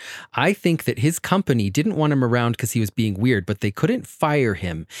location. I think that his company didn't want him around because he was being weird, but they couldn't fire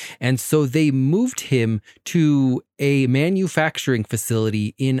him. And so they moved him to a manufacturing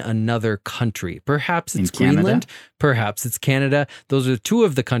facility in another country. Perhaps it's Greenland, perhaps it's Canada. Those are two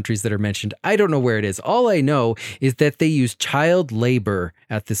of the countries that are mentioned. I don't know where it is. All I know is that they use child labor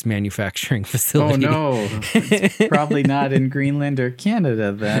at this manufacturing facility. Oh no, it's probably not in Greenland or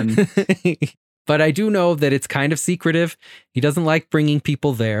Canada then. But I do know that it's kind of secretive. He doesn't like bringing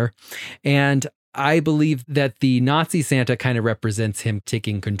people there. And I believe that the Nazi Santa kind of represents him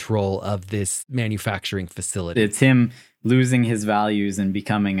taking control of this manufacturing facility. It's him losing his values and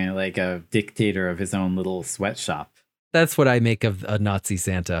becoming a dictator of his own little sweatshop. That's what I make of a Nazi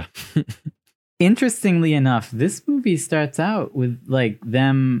Santa. Interestingly enough, this movie starts out with like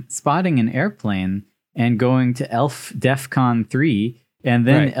them spotting an airplane and going to Elf DEFCON 3. And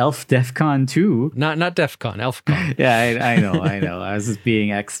then right. Elf DEFCON 2. Not DEFCON, ElfCon. Yeah, I know. I was just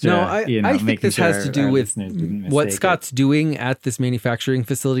being extra. No, I think this has to do with what Scott's doing at this manufacturing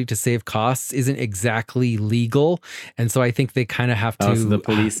facility to save costs isn't exactly legal. And so I think they kind of have to so the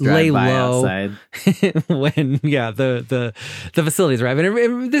police lay low outside. when the facilities arrive.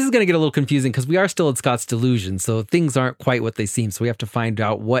 And this is going to get a little confusing because we are still in Scott's delusion. So things aren't quite what they seem. So we have to find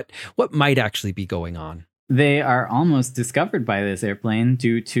out what might actually be going on. They are almost discovered by this airplane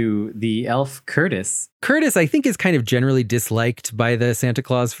due to the elf Curtis. Curtis, I think, is kind of generally disliked by the Santa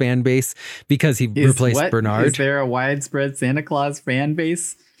Claus fan base because he replaced Bernard. Is there a widespread Santa Claus fan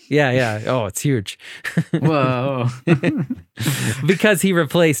base? Yeah. Oh, it's huge. Whoa. Because he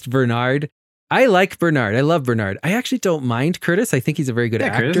replaced Bernard. I like Bernard. I love Bernard. I actually don't mind Curtis. I think he's a very good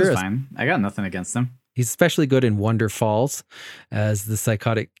actor. Curtis is fine. I got nothing against him. He's especially good in Wonder Falls as the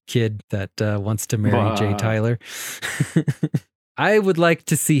psychotic kid that wants to marry Jay Tyler. I would like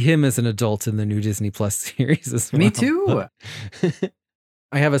to see him as an adult in the new Disney Plus series as well. Me too.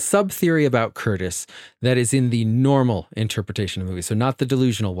 I have a sub-theory about Curtis that is in the normal interpretation of the movie, so not the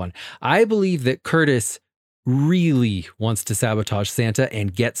delusional one. I believe that Curtis really wants to sabotage Santa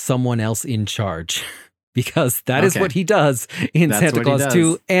and get someone else in charge. Because that is what he does in Santa Claus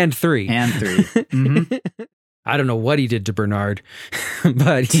 2 and 3. Mm-hmm. I don't know what he did to Bernard,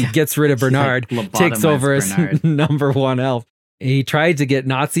 but he gets rid of Bernard, takes over as number one elf. He tried to get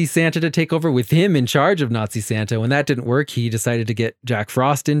Nazi Santa to take over with him in charge of Nazi Santa. When that didn't work, he decided to get Jack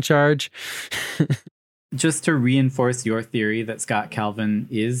Frost in charge. Just to reinforce your theory that Scott Calvin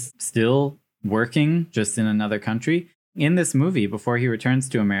is still working just in another country, in this movie, before he returns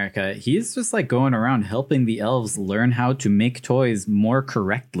to America, he's just like going around helping the elves learn how to make toys more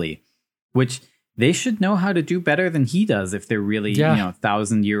correctly, which they should know how to do better than he does if they're really,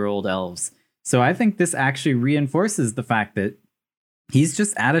 1,000-year-old elves. So I think this actually reinforces the fact that he's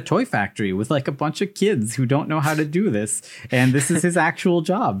just at a toy factory with like a bunch of kids who don't know how to do this. And this is his actual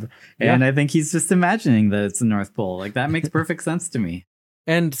job. And I think he's just imagining that it's the North Pole. Like that makes perfect sense to me.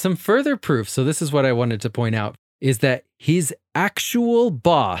 And some further proof. So this is what I wanted to point out. Is that his actual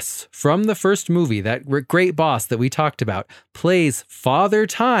boss from the first movie, that great boss that we talked about, plays Father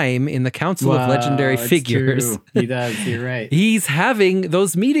Time in the Council of Legendary Figures. True. He does, you're right. He's having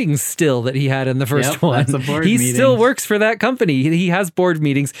those meetings still that he had in the first one. That's a board he meeting. Still works for that company. He has board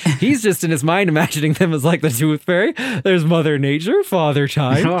meetings. He's just in his mind imagining them as like the Tooth Fairy. There's Mother Nature, Father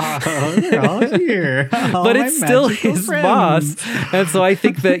Time. They're all here. But it's still his boss. And so I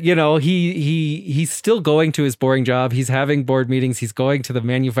think that, he's still going to his boring job. He's having board meetings. He's going to the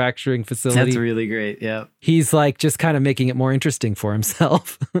manufacturing facility. That's really great. Yeah. He's like just kind of making it more interesting for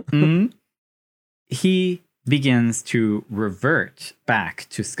himself. Mm-hmm. He begins to revert back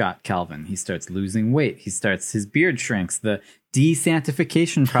to Scott Calvin. He starts losing weight. His beard shrinks. The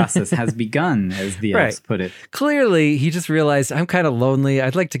desantification process has begun, as the elves put it. Clearly, he just realized, I'm kind of lonely.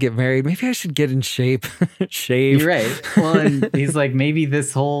 I'd like to get married. Maybe I should get in shape. Shave. You're right. Well, and he's like, maybe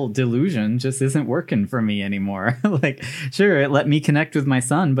this whole delusion just isn't working for me anymore. Like, sure, it let me connect with my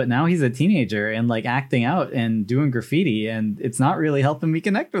son, but now he's a teenager and like acting out and doing graffiti, and it's not really helping me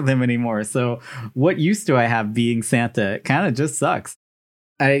connect with him anymore. So what use do I have being Santa? It kind of just sucks.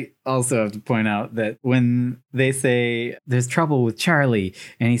 I also have to point out that when they say there's trouble with Charlie,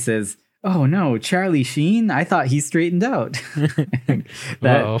 and he says, "Oh no, Charlie Sheen? I thought he straightened out."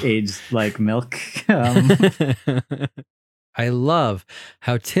 That aged like milk. I love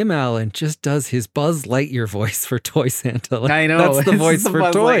how Tim Allen just does his Buzz Lightyear voice for Toy Santa. Like, I know. That's the voice for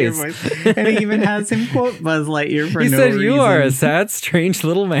Buzz toys. Voice. And he even has him quote Buzz Lightyear for no reason. He said, "You are a sad, strange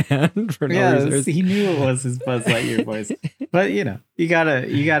little man." For no reason. He knew it was his Buzz Lightyear voice. But, you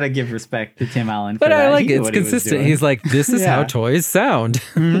gotta give respect to Tim Allen for but that. I like it. It's consistent. He's like, this is how toys sound.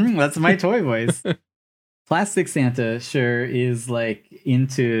 That's my toy voice. Plastic Santa sure is like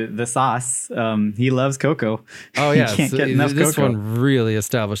into the sauce. He loves cocoa. Oh yeah, he can't get enough this cocoa. one really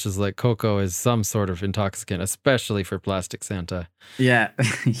establishes like cocoa is some sort of intoxicant, especially for Plastic Santa. Yeah,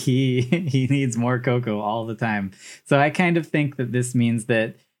 he needs more cocoa all the time. So I kind of think that this means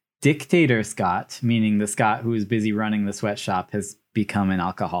that Dictator Scott, meaning the Scott who is busy running the sweatshop, has become an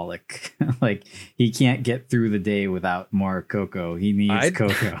alcoholic. Like, he can't get through the day without more cocoa. He needs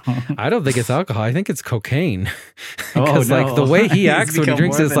cocoa. I don't think it's alcohol. I think it's cocaine. Because like the way he acts when he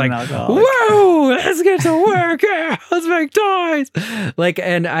drinks is like, whoa, let's get to work. Yeah, let's make toys. Like,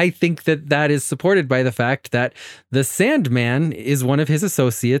 and I think that is supported by the fact that the Sandman is one of his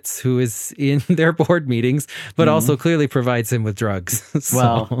associates who is in their board meetings, but also clearly provides him with drugs. So.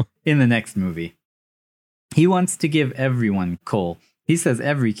 Well, in the next movie, he wants to give everyone coal. He says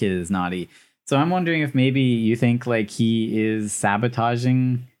every kid is naughty. So I'm wondering if maybe you think like he is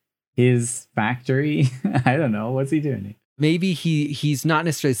sabotaging his factory. I don't know. What's he doing? Maybe he's not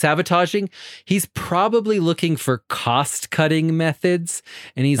necessarily sabotaging. He's probably looking for cost-cutting methods.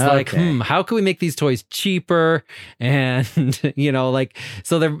 And he's like, how can we make these toys cheaper? And,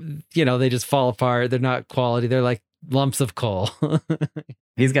 so they're, they just fall apart. They're not quality. They're like lumps of coal.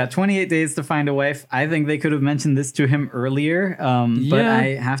 He's got 28 days to find a wife. I think they could have mentioned this to him earlier. But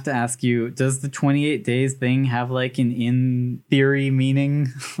I have to ask you, does the 28 days thing have like an in theory meaning?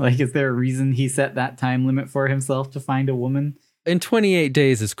 Like, is there a reason he set that time limit for himself to find a woman? In 28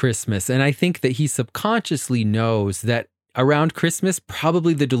 days is Christmas. And I think that he subconsciously knows that around Christmas,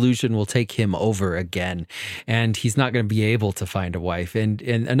 probably the delusion will take him over again, and he's not going to be able to find a wife. And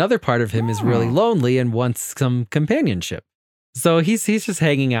another part of him is really lonely and wants some companionship. So he's just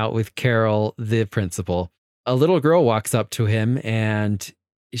hanging out with Carol, the principal. A little girl walks up to him and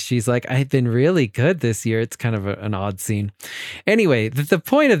she's like, "I've been really good this year." It's kind of an odd scene. Anyway, the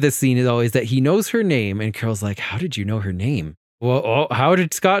point of this scene is always that he knows her name, and Carol's like, "How did you know her name?" Well, how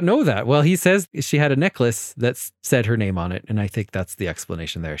did Scott know that? Well, he says she had a necklace that said her name on it. And I think that's the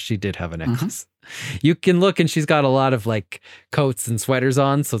explanation there. She did have a necklace. You can look and she's got a lot of like coats and sweaters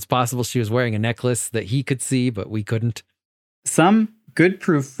on. So it's possible she was wearing a necklace that he could see, but we couldn't. Some good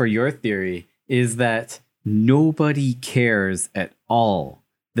proof for your theory is that nobody cares at all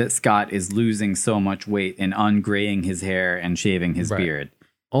that Scott is losing so much weight and ungraying his hair and shaving his beard.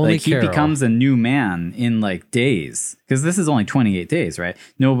 Only like, he becomes a new man in like days, because this is only 28 days, right?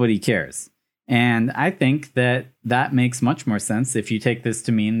 Nobody cares. And I think that makes much more sense if you take this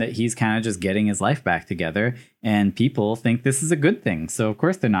to mean that he's kind of just getting his life back together, and people think this is a good thing. So of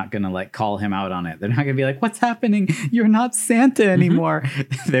course they're not going to like call him out on it. They're not going to be like, "What's happening? You're not Santa anymore."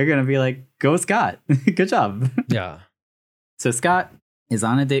 They're going to be like, "Go Scott. Good job." Yeah. So Scott is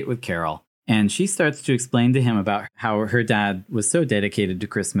on a date with Carol. And she starts to explain to him about how her dad was so dedicated to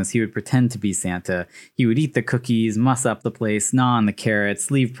Christmas. He would pretend to be Santa. He would eat the cookies, muss up the place, gnaw on the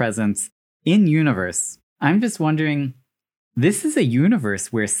carrots, leave presents. In universe, I'm just wondering, this is a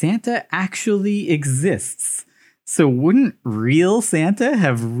universe where Santa actually exists. So wouldn't real Santa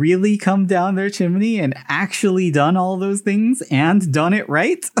have really come down their chimney and actually done all those things and done it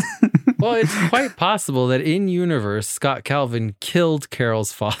right? Well, it's quite possible that in universe, Scott Calvin killed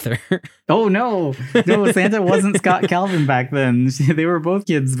Carol's father. Oh, no. No, Santa wasn't Scott Calvin back then. They were both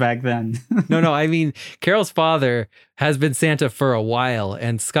kids back then. No, I mean, Carol's father has been Santa for a while,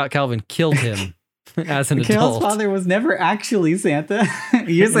 and Scott Calvin killed him as an adult. Carol's father was never actually Santa.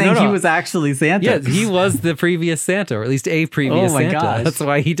 You're saying he was actually Santa? Yes, he was the previous Santa, or at least a previous Santa. Gosh. That's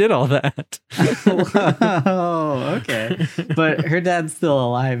why he did all that. Oh, okay. But her dad's still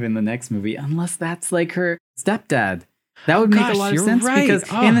alive in the next movie, unless that's like her stepdad. That would make a lot of sense because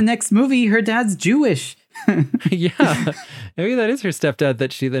in the next movie, her dad's Jewish. Yeah. Maybe that is her stepdad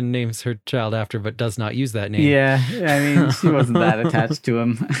that she then names her child after, but does not use that name. Yeah. I mean, she wasn't that attached to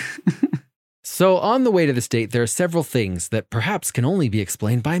him. So on the way to this date, there are several things that perhaps can only be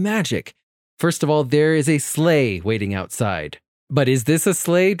explained by magic. First of all, there is a sleigh waiting outside. But is this a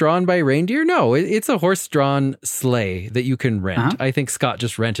sleigh drawn by reindeer? No, it's a horse-drawn sleigh that you can rent. Uh-huh. I think Scott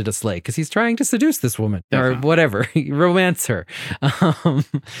just rented a sleigh because he's trying to seduce this woman or whatever, romance her.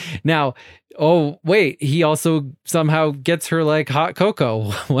 Now, oh, wait, he also somehow gets her like hot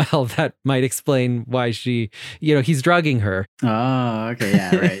cocoa. Well, that might explain why he's drugging her. Oh, okay,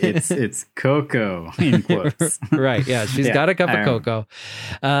 yeah, right. It's cocoa in quotes. Right, yeah, she's got a cup of cocoa.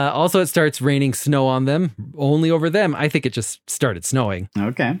 Also, it starts raining snow on them, only over them. I think it just started snowing.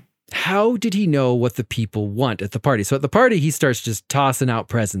 Okay. How did he know what the people want at the party? So at the party, he starts just tossing out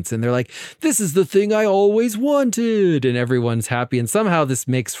presents and they're like, this is the thing I always wanted. And everyone's happy. And somehow this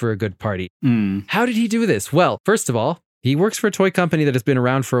makes for a good party. How did he do this? Well, first of all, he works for a toy company that has been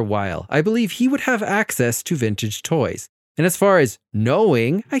around for a while. I believe he would have access to vintage toys. And as far as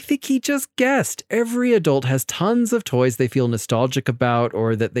knowing, I think he just guessed. Every adult has tons of toys they feel nostalgic about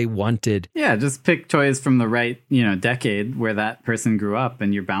or that they wanted. Yeah, just pick toys from the right, decade where that person grew up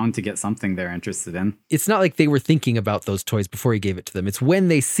and you're bound to get something they're interested in. It's not like they were thinking about those toys before he gave it to them. It's when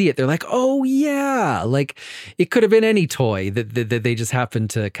they see it, they're like, oh yeah. Like it could have been any toy that they just happen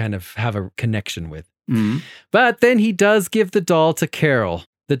to kind of have a connection with. Mm-hmm. But then he does give the doll to Carol.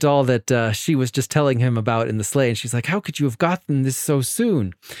 The doll that she was just telling him about in the sleigh. And she's like, how could you have gotten this so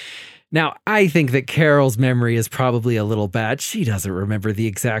soon? Now, I think that Carol's memory is probably a little bad. She doesn't remember the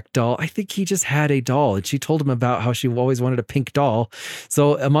exact doll. I think he just had a doll. And she told him about how she always wanted a pink doll.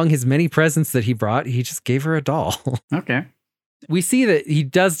 So among his many presents that he brought, he just gave her a doll. Okay. We see that he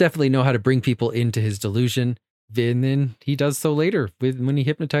does definitely know how to bring people into his delusion. And then he does so later when he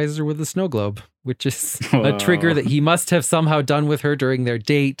hypnotizes her with the snow globe, which is a trigger that he must have somehow done with her during their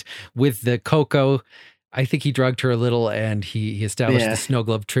date with the cocoa. I think he drugged her a little and he established the snow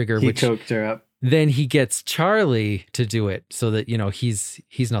globe trigger. He coked her up. Then he gets Charlie to do it so that,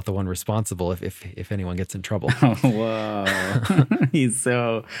 he's not the one responsible if anyone gets in trouble. Oh, whoa. He's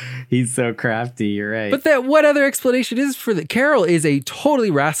so crafty. You're right. But what other explanation is for that? Carol is a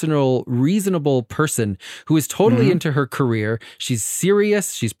totally rational, reasonable person who is totally into her career. She's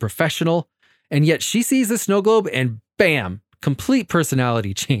serious. She's professional. And yet she sees the snow globe and bam, complete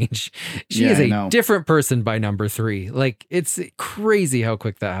personality change. She is a different person by number 3. Like, it's crazy how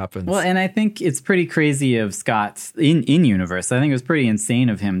quick that happens. Well, and I think it's pretty crazy of Scott in universe. I think it was pretty insane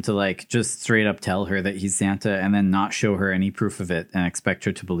of him to just straight up tell her that he's Santa and then not show her any proof of it and expect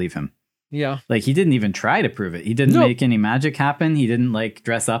her to believe him. Yeah. He didn't even try to prove it. He didn't make any magic happen. He didn't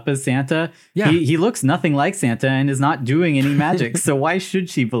dress up as Santa. Yeah. He looks nothing like Santa and is not doing any magic. So why should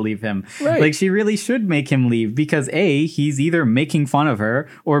she believe him? Right. She really should make him leave because A, he's either making fun of her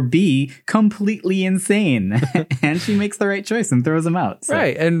or B, completely insane. And she makes the right choice and throws him out. So.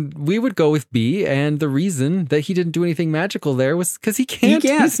 Right. And we would go with B. And the reason that he didn't do anything magical there was because he can't.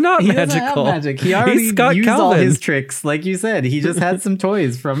 He's not magical. Doesn't have magic. He already used all his tricks. Like you said, he just had some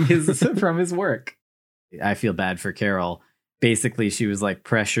toys from his work. I feel bad for Carol. Basically, she was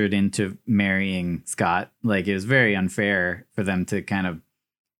pressured into marrying Scott. It was very unfair for them to kind of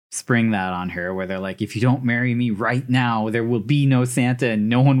spring that on her where they're like, if you don't marry me right now, there will be no Santa and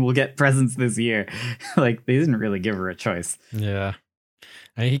no one will get presents this year. They didn't really give her a choice. Yeah.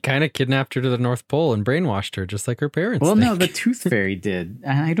 And he kind of kidnapped her to the North Pole and brainwashed her, just like her parents. Well, no, the Tooth Fairy did.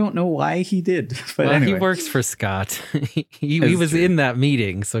 And I don't know why he did. But anyway. He works for Scott. he was true. In that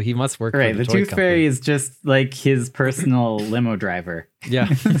meeting, so he must work for the toy Tooth company. Fairy is just his personal limo driver.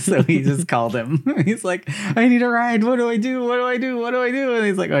 Yeah. So he just called him. He's like, I need a ride. What do I do? What do I do? What do I do? And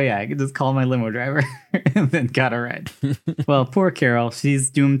he's like, oh, yeah, I can just call my limo driver. And then got a ride. Well, poor Carol. She's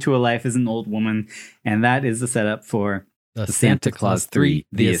doomed to a life as an old woman. And that is the setup for The Santa Claus 3,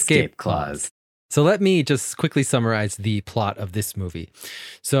 The Escape Clause. So let me just quickly summarize the plot of this movie.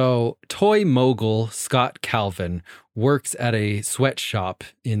 So toy mogul Scott Calvin works at a sweatshop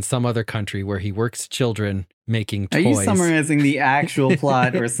in some other country where he works children making toys. Are you summarizing the actual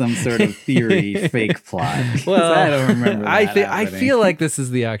plot or some sort of theory fake plot? Well, I don't remember that I feel like this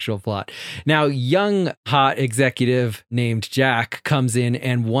is the actual plot. Now, young, hot executive named Jack comes in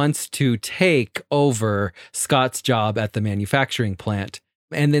and wants to take over Scott's job at the manufacturing plant.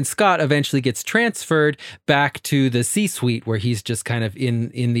 And then Scott eventually gets transferred back to the C-suite where he's just kind of in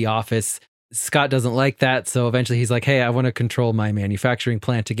the office. Scott doesn't like that, so eventually he's like, hey, I want to control my manufacturing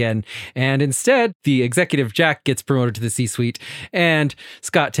plant again. And instead, the executive Jack gets promoted to the C-suite, and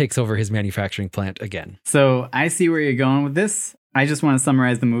Scott takes over his manufacturing plant again. So I see where you're going with this. I just want to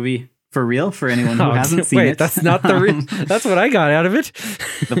summarize the movie For real, for anyone who hasn't seen it. That's not that's what I got out of it.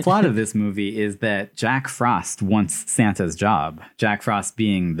 The plot of this movie is that Jack Frost wants Santa's job. Jack Frost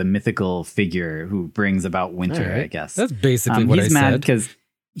being the mythical figure who brings about winter, right. I guess. That's basically what I said. He's mad because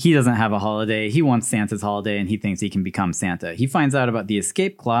he doesn't have a holiday. He wants Santa's holiday, and he thinks he can become Santa. He finds out about the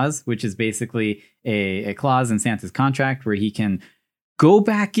escape clause, which is basically a clause in Santa's contract where he can go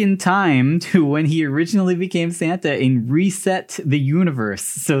back in time to when he originally became Santa and reset the universe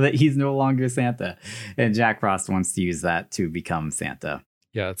so that he's no longer Santa. And Jack Frost wants to use that to become Santa.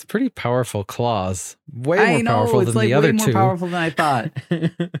 Yeah, it's a pretty powerful clause. Way more powerful than the other two. Way more powerful than I thought.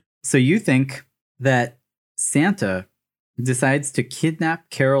 So you think that Santa decides to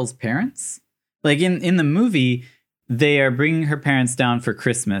kidnap Carol's parents? Like in the movie, they are bringing her parents down for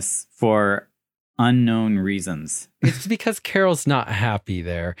Christmas for unknown reasons. It's because Carol's not happy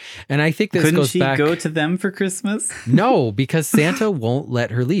there. And I think this Couldn't goes she back... go to them for Christmas? No, because Santa won't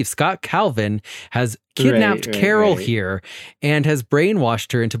let her leave. Scott Calvin has kidnapped Carol here and has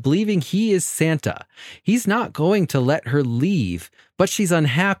brainwashed her into believing he is Santa. He's not going to let her leave, but she's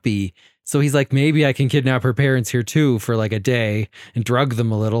unhappy. So he's like, maybe I can kidnap her parents here too for like a day and drug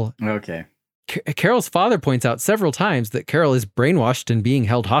them a little. Okay. Carol's father points out several times that Carol is brainwashed and being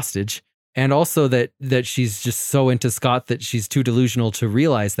held hostage. And also that she's just so into Scott that she's too delusional to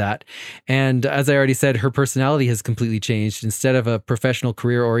realize that. And as I already said, her personality has completely changed. Instead of a professional,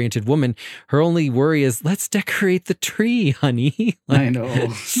 career-oriented woman, her only worry is, let's decorate the tree, honey. Like, I know.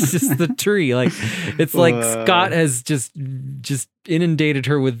 It's just the tree. Like, it's like Scott has just inundated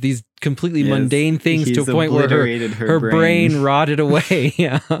her with these completely mundane things to a point where her brain rotted away.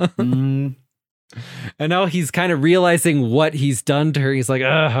 Yeah. And now he's kind of realizing what he's done to her. He's like,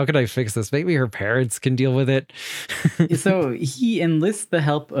 how could I fix this? Maybe her parents can deal with it. So he enlists the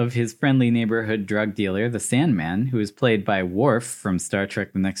help of his friendly neighborhood drug dealer, the Sandman, who is played by Worf from Star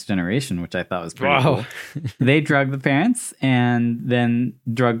Trek The Next Generation, which I thought was pretty cool. They drug the parents and then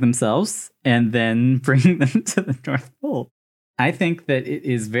drug themselves and then bring them to the North Pole. I think that it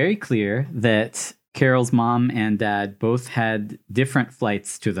is very clear that Carol's mom and dad both had different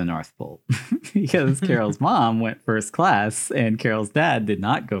flights to the North Pole because Carol's mom went first class and Carol's dad did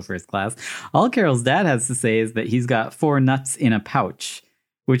not go first class. All Carol's dad has to say is that he's got 4 nuts in a pouch,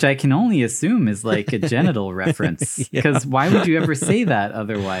 which I can only assume is like a genital reference, because why would you ever say that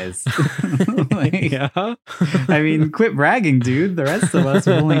otherwise? I mean, quit bragging, dude. The rest of us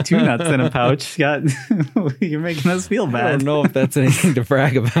with only 2 nuts in a pouch you're making us feel bad. I don't know if that's anything to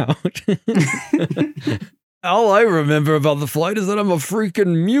brag about. All I remember about the flight is that I'm a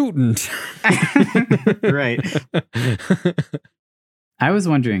freaking mutant. Right. I was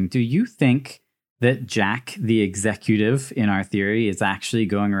wondering, do you think that Jack, the executive in our theory, is actually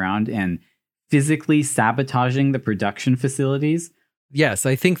going around and physically sabotaging the production facilities? Yes,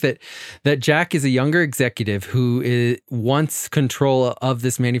 I think that Jack is a younger executive who wants control of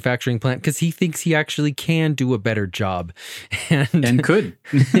this manufacturing plant because he thinks he actually can do a better job. And could.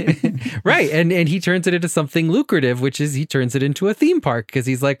 Right. And he turns it into something lucrative, which is he turns it into a theme park because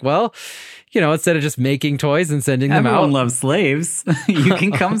he's like, well, instead of just making toys and sending them out. Everyone loves slaves. You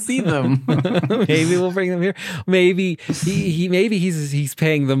can come see them. Maybe we'll bring them here. Maybe he's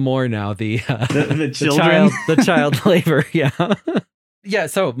paying them more now. The children, the child labor. Yeah. Yeah,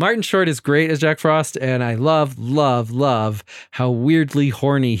 so Martin Short is great as Jack Frost, and I love, love, love how weirdly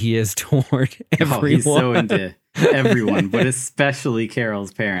horny he is toward everyone. He's so into everyone, but especially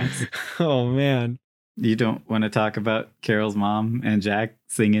Carol's parents. Oh, man. You don't want to talk about Carol's mom and Jack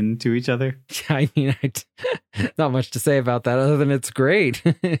singing to each other? I mean, not much to say about that other than it's great.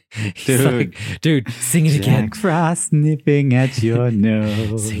 Dude, sing it again. Jack Frost nipping at your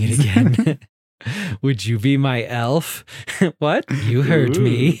nose. Sing it again. Would you be my elf? What? You heard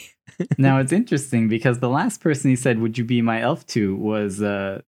me. Now, it's interesting because the last person he said, would you be my elf to, was...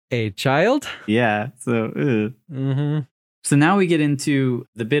 a child? Yeah, so... So now we get into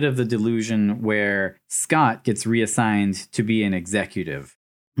the bit of the delusion where Scott gets reassigned to be an executive.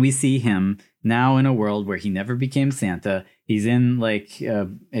 We see him now in a world where he never became Santa. He's in like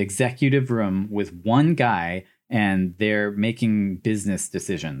an executive room with one guy, and they're making business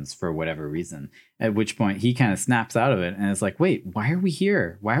decisions for whatever reason, at which point he kind of snaps out of it and is like, wait, why are we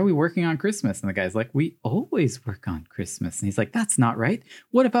here? Why are we working on Christmas? And the guy's like, we always work on Christmas. And he's like, that's not right.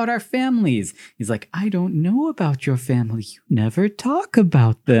 What about our families? He's like, I don't know about your family. You never talk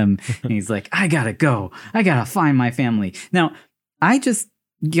about them. And he's like, I gotta go. I gotta find my family. Now, I just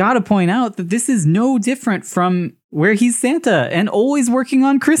gotta point out that this is no different from where he's Santa and always working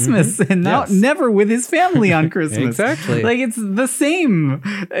on Christmas and never with his family on Christmas. Exactly. Like, it's the same.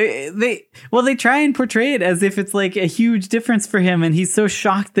 They try and portray it as if it's like a huge difference for him and he's so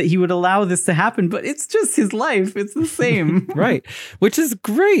shocked that he would allow this to happen, but it's just his life. It's the same. Right. Which is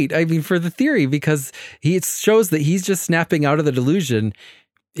great. I mean, for the theory, because it shows that he's just snapping out of the delusion.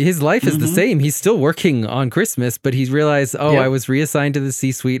 His life is the same. He's still working on Christmas, but he's realized, I was reassigned to the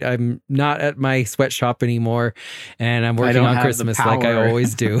C-suite. I'm not at my sweatshop anymore, and I'm working on Christmas like I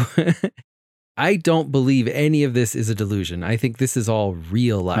always do. I don't believe any of this is a delusion. I think this is all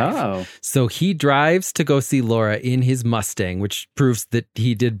real life. Oh. So he drives to go see Laura in his Mustang, which proves that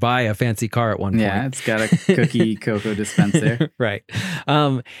he did buy a fancy car at one point. Yeah, it's got a cookie cocoa dispenser. Right.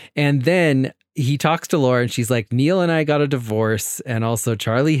 And then he talks to Laura and she's like, Neil and I got a divorce, and also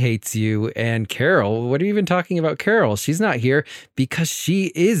Charlie hates you. And Carol, what are you even talking about Carol? She's not here because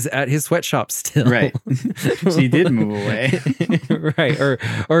she is at his sweatshop still. Right. She did move away. Right.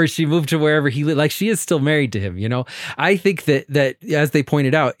 Or she moved to wherever he lived. Like, she is still married to him, you know? I think that as they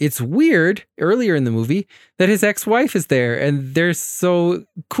pointed out, it's weird earlier in the movie that his ex-wife is there and they're so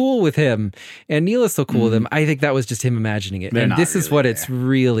cool with him and Neil is so cool with him. I think that was just him imagining it. And this is what it's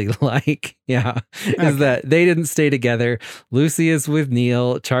really like. Yeah. Is that they didn't stay together. Lucy is with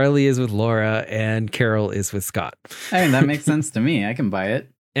Neil, Charlie is with Laura, and Carol is with Scott. I mean, that makes sense to me. I can buy it.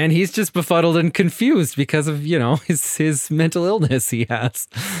 And he's just befuddled and confused because of, you know, his mental illness he has.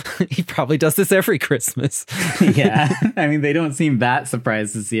 He probably does this every Christmas. Yeah. I mean, they don't seem that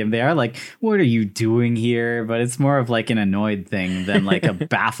surprised to see him. They are like, what are you doing here? But it's more of like an annoyed thing than like a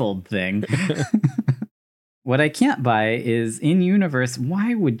baffled thing. What I can't buy is, in universe,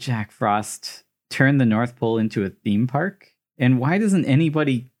 why would Jack Frost turn the North Pole into a theme park? And why doesn't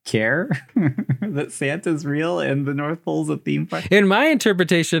anybody care that Santa's real and the North Pole's a theme park? In my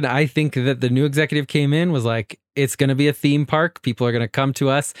interpretation, I think that the new executive came in, was like, it's going to be a theme park. People are going to come to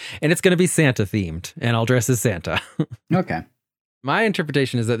us and it's going to be Santa themed and I'll dress as Santa. Okay. My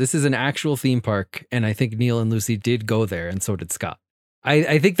interpretation is that this is an actual theme park. And I think Neil and Lucy did go there and so did Scott.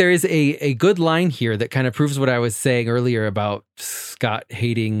 I think there is a good line here that kind of proves what I was saying earlier about Scott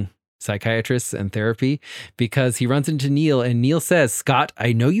hating psychiatrists and therapy, because he runs into Neil and Neil says, Scott,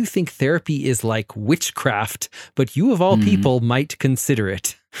 I know you think therapy is like witchcraft, but you of all people might consider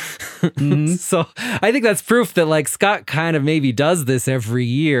it. So I think that's proof that like Scott kind of maybe does this every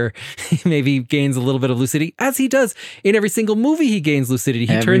year. He maybe gains a little bit of lucidity, as he does in every single movie. He gains lucidity.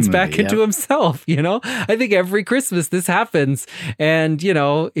 He turns back into himself. You know, I think every Christmas this happens. And, you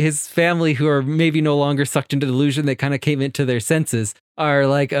know, his family, who are maybe no longer sucked into delusion, they kind of came into their senses, are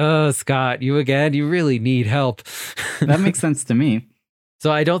like, oh, Scott, you again? You really need help. That makes sense to me.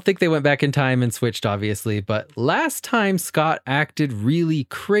 So I don't think they went back in time and switched, obviously. But last time Scott acted really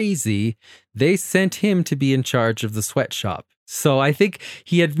crazy, they sent him to be in charge of the sweatshop. So I think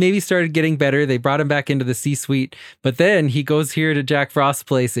he had maybe started getting better. They brought him back into the C-suite, but then he goes here to Jack Frost's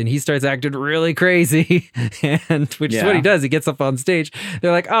place and he starts acting really crazy, and which is what he does. He gets up on stage.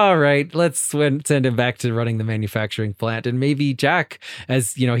 They're like, all right, let's send him back to running the manufacturing plant. And maybe Jack,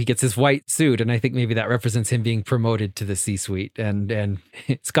 as you know, he gets his white suit, and I think maybe that represents him being promoted to the C-suite, and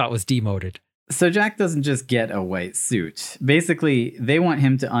Scott was demoted. So Jack doesn't just get a white suit. Basically, they want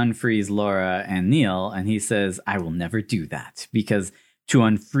him to unfreeze Laura and Neil, and he says, I will never do that, because to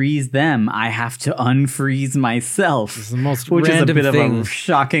unfreeze them, I have to unfreeze myself. It's the most which is a random bit of thing a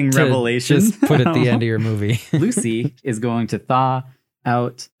shocking revelation. Just put at the end of your movie. Lucy is going to thaw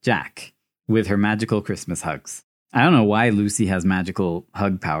out Jack with her magical Christmas hugs. I don't know why Lucy has magical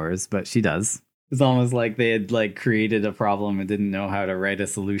hug powers, but she does. It's almost like they had like created a problem and didn't know how to write a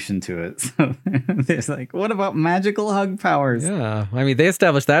solution to it. So there's like, what about magical hug powers? Yeah. I mean, they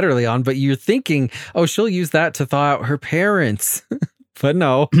established that early on, but you're thinking, oh, she'll use that to thaw out her parents. But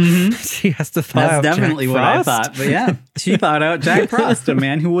no, she has to thaw out That's definitely Jack what I Frost. thought. But yeah, she thawed out Jack Frost, a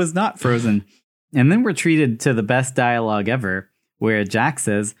man who was not frozen. And then we're treated to the best dialogue ever, where Jack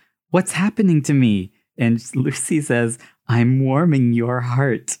says, what's happening to me? And Lucy says, I'm warming your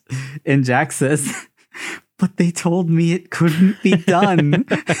heart. And Jack says, but they told me it couldn't be done.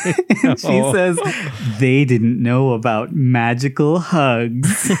 And she says, they didn't know about magical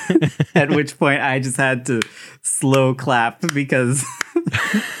hugs. At which point I just had to slow clap, because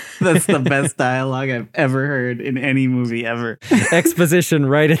that's the best dialogue I've ever heard in any movie ever. Exposition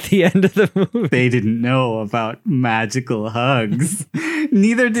right at the end of the movie. They didn't know about magical hugs.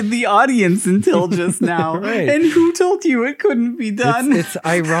 Neither did the audience until just now. Right. And who told you it couldn't be done? It's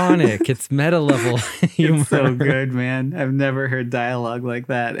ironic. It's meta level humor. It's so good, man. I've never heard dialogue like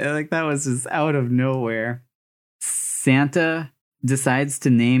that. Like, that was just out of nowhere. Santa decides to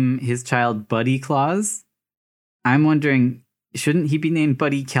name his child Buddy Claus, I'm wondering, shouldn't he be named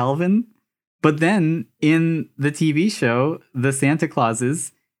Buddy Calvin? But then in the TV show, The Santa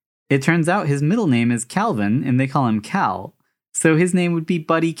Clauses, it turns out his middle name is Calvin, and they call him Cal. So his name would be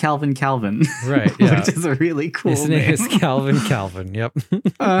Buddy Calvin Calvin. Right, yeah. Which is a really cool name. His name is Calvin Calvin, yep.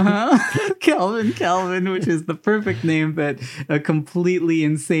 Calvin Calvin, which is the perfect name that a completely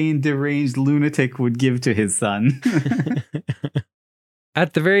insane, deranged lunatic would give to his son.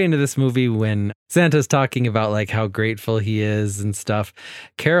 At the very end of this movie, when Santa's talking about like how grateful he is and stuff,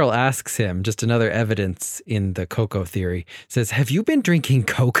 Carol asks him, just another evidence in the Coco theory, says, "Have you been drinking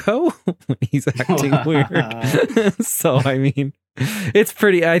cocoa?" When he's acting weird. So, I mean, it's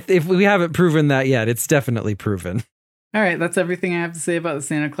pretty, if we haven't proven that yet, it's definitely proven. All right, that's everything I have to say about the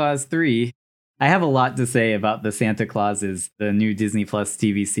Santa Claus 3. I have a lot to say about the Santa Clauses, the new Disney Plus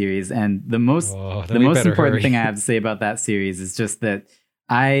TV series. And the most important thing I have to say about that series is just that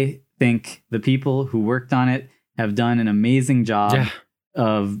I think the people who worked on it have done an amazing job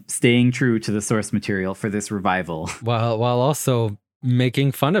of staying true to the source material for this revival. While also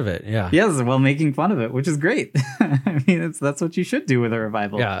making fun of it. Yeah. Yes, while making fun of it, which is great. I mean, that's what you should do with a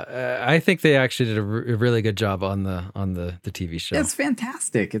revival. Yeah, I think they actually did a really good job on the TV show. It's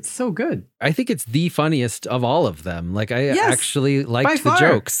fantastic. It's so good. I think it's the funniest of all of them. Like, I actually liked the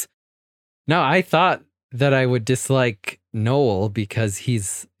jokes. Now, I thought that I would dislike Noel because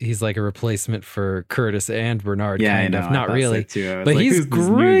he's like a replacement for Curtis and Bernard, kind of. Not really. So but like, he's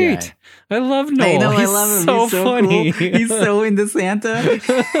great. I love Noel. I know, I love him. So funny. Cool. He's so into Santa.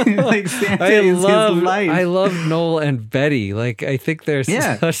 Like Santa is his life. I love Noel and Betty. Like, I think they're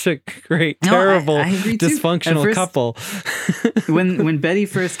such a great, terrible, dysfunctional couple. when Betty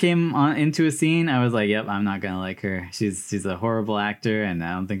first came into a scene, I was like, "Yep, I'm not gonna like her. She's a horrible actor, and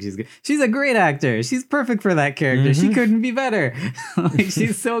I don't think she's good. She's a great actor. She's perfect for that character. She couldn't be better. Like,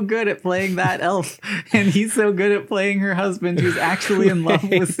 she's so good at playing that elf, and he's so good at playing her husband who's actually in love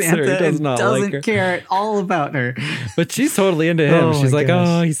with Santa and doesn't care at all about her. But she's totally into him. She's like,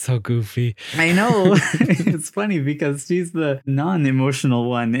 "Oh, he's so goofy." I know. It's funny because she's the non-emotional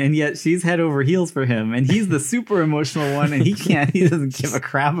one, and yet she's head over heels for him, and he's the super emotional one, and he doesn't give a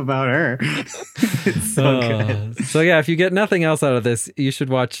crap about her. It's so good. So yeah, if you get nothing else out of this, you should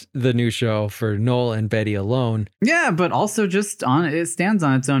watch the new show for Noel and Betty alone. Yeah, but also just it stands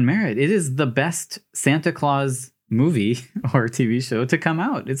on its own merit. It is the best Santa Claus movie or TV show to come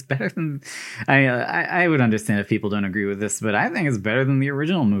out. It's better than I would understand if people don't agree with this, but I think it's better than the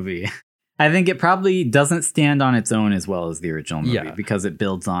original movie. I think it probably doesn't stand on its own as well as the original movie because it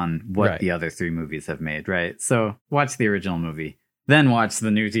builds on what the other three movies have made, right? So watch the original movie, then watch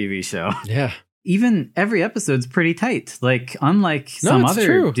the new TV show. Yeah. Even every episode's pretty tight. Like, unlike some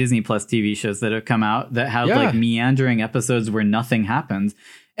other Disney Plus TV shows that have come out that have like meandering episodes where nothing happens,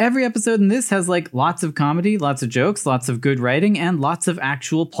 every episode in this has like lots of comedy, lots of jokes, lots of good writing, and lots of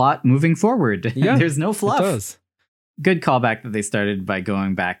actual plot moving forward. Yeah, there's no fluff. It does. Good callback that they started by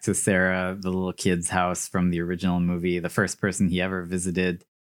going back to Sarah, the little kid's house from the original movie, the first person he ever visited.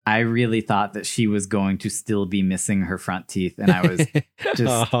 I really thought that she was going to still be missing her front teeth, and I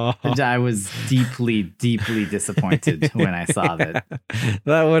was I was deeply, deeply disappointed when I saw that.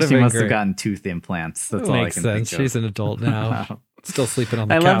 That would have been She must great. have gotten tooth implants. That's all I can think of. She's an adult now. Still sleeping on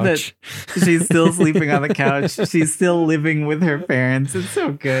the couch. I love that she's still sleeping on the couch. She's still living with her parents. It's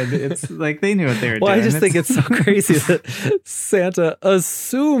so good. It's like they knew what they were doing. I just think it's so crazy that Santa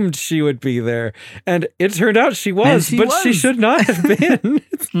assumed she would be there. And it turned out she was, she should not have been.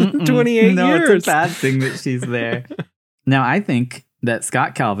 It's 28 years. No, it's a bad thing that she's there. Now, I think that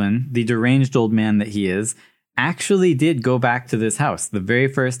Scott Calvin, the deranged old man that he is, actually did go back to this house, the very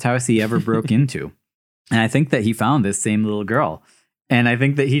first house he ever broke into. And I think that he found this same little girl. And I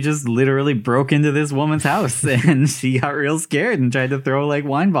think that he just literally broke into this woman's house and she got real scared and tried to throw like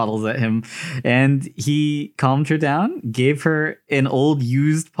wine bottles at him. And he calmed her down, gave her an old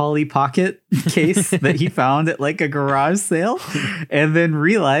used Polly Pocket case that he found at like a garage sale, and then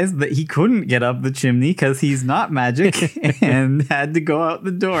realized that he couldn't get up the chimney because he's not magic and had to go out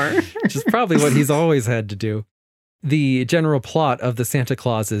the door. Which is probably what he's always had to do. The general plot of the Santa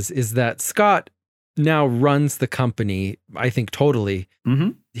Clauses is that Scott now runs the company, I think, totally. Mm-hmm.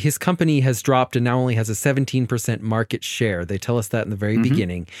 His company has dropped and now only has a 17% market share. They tell us that in the very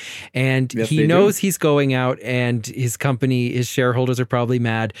beginning. And he knows he's going out, and his company, his shareholders are probably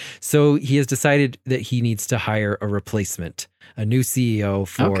mad. So he has decided that he needs to hire a replacement, a new CEO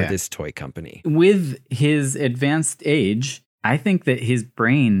for this toy company. With his advanced age, I think that his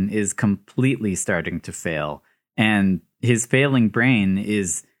brain is completely starting to fail. And his failing brain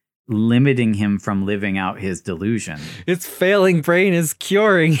is limiting him from living out his delusion. Its failing brain is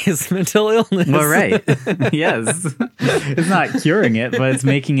curing his mental illness. Well, right. Yes. It's not curing it, but it's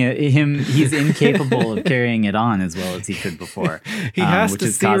making he's incapable of carrying it on as well as he could before. He has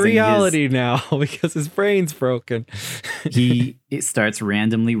to see reality now because his brain's broken. He starts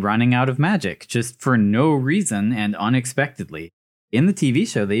randomly running out of magic just for no reason and unexpectedly. In the TV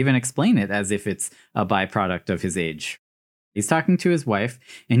show, they even explain it as if it's a byproduct of his age. He's talking to his wife,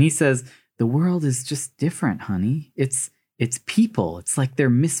 and he says, "The world is just different, honey. It's people. It's like they're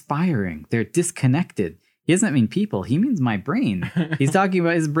misfiring. They're disconnected." He doesn't mean people. He means my brain. He's talking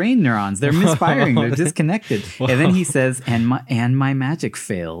about his brain neurons. They're misfiring. They're disconnected. Whoa. And then he says, and my magic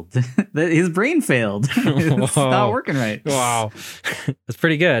failed. His brain failed. It's not working right. Wow. That's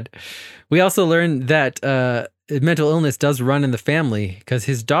pretty good. We also learned that mental illness does run in the family because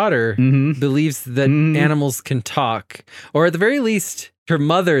his daughter believes that animals can talk, or at the very least, her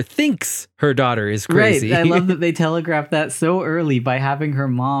mother thinks her daughter is crazy. Right. I love that they telegraphed that so early by having her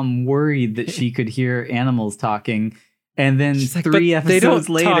mom worried that she could hear animals talking. And then like, 3 episodes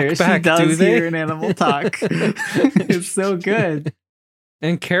later, she does hear an animal talk. It's so good.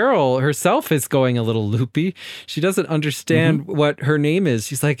 And Carol herself is going a little loopy. She doesn't understand what her name is.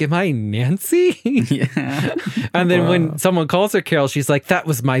 She's like, "Am I Nancy?" Yeah. And then when someone calls her Carol, she's like, "That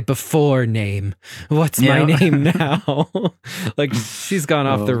was my before name. What's my name now?" Like, she's gone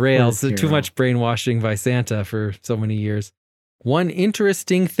off the rails. Too much brainwashing by Santa for so many years. One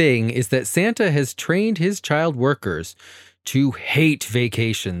interesting thing is that Santa has trained his child workers to hate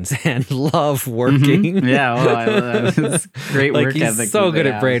vacations and love working. Yeah, well, it's great work ethic. He's so good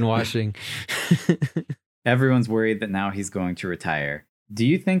at brainwashing. Everyone's worried that now he's going to retire. Do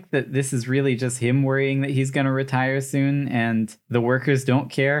you think that this is really just him worrying that he's going to retire soon and the workers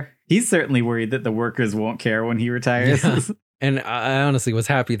don't care? He's certainly worried that the workers won't care when he retires. Yeah. And I honestly was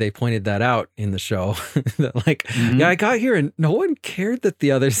happy they pointed that out in the show. That yeah, I got here and no one cared that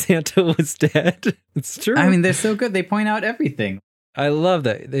the other Santa was dead. It's true. I mean, they're so good. They point out everything. I love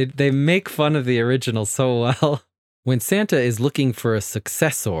that. They make fun of the original so well. When Santa is looking for a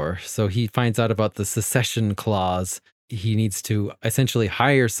successor, so he finds out about the secession clause, he needs to essentially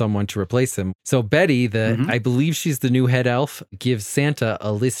hire someone to replace him. So Betty, I believe she's the new head elf, gives Santa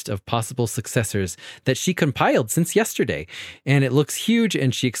a list of possible successors that she compiled since yesterday. And it looks huge,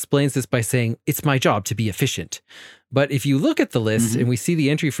 and she explains this by saying, "It's my job to be efficient." But if you look at the list and we see the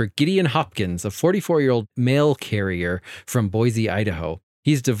entry for Gideon Hopkins, a 44-year-old mail carrier from Boise, Idaho.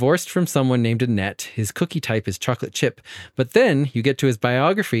 He's divorced from someone named Annette. His cookie type is chocolate chip. But then you get to his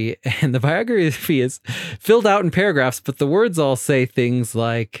biography, and the biography is filled out in paragraphs, but the words all say things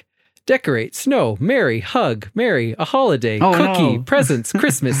like decorate, snow, marry, hug, marry, a holiday, cookie, presents,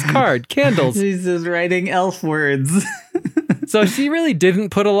 Christmas, card, candles. She's just writing elf words. So she really didn't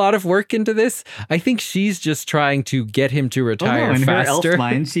put a lot of work into this. I think she's just trying to get him to retire in faster. Her elf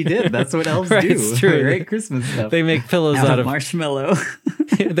mind, she did. That's what elves right, do. It's true. Right? Christmas stuff. They make pillows out of marshmallow.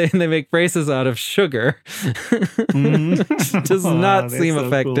 they make braces out of sugar. Does not seem so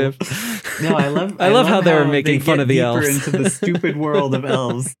effective. Cool. No, I love how they were making fun of the elves. Into the stupid world of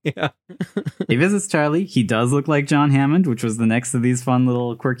elves. Yeah. He visits Charlie. He does look like John Hammond, which was the next of these fun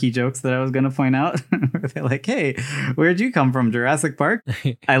little quirky jokes that I was going to point out. They're like, "Hey, where'd you come from, Jurassic Park?"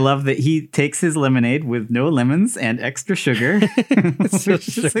 I love that he takes his lemonade with no lemons and extra sugar,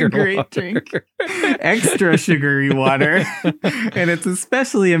 which is a great drink. Extra sugary water. And it's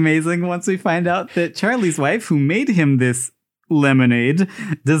especially amazing once we find out that Charlie's wife, who made him this lemonade,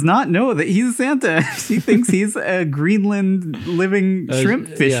 does not know that he's Santa. She thinks he's a Greenland living shrimp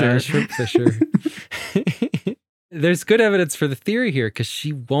fisher. Yeah, shrimp fisher. There's good evidence for the theory here because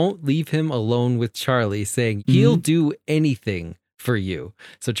she won't leave him alone with Charlie, saying he'll do anything for you.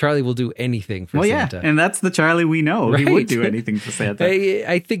 So Charlie will do anything for Santa. Yeah, and that's the Charlie we know. Right? He would do anything for Santa.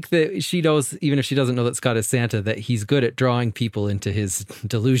 I think that she knows, even if she doesn't know that Scott is Santa, that he's good at drawing people into his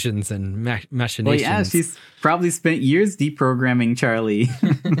delusions and machinations. Well, yeah, she's probably spent years deprogramming Charlie.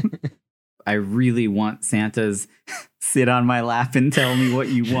 I really want Santa's sit on my lap and tell me what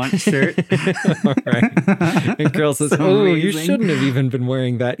you want shirt. All right. And girl says, you shouldn't have even been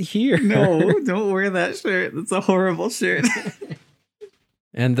wearing that here. No, don't wear that shirt. That's a horrible shirt.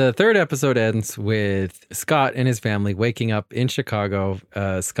 And the third episode ends with Scott and his family waking up in Chicago.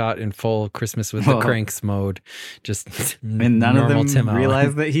 Scott in full Christmas with the Cranks mode. Just and none of them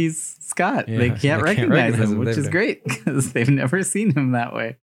realize that he's Scott. Yeah, they can't recognize him, which is great because they've never seen him that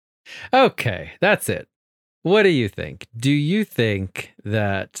way. Okay, that's it. What do you think? Do you think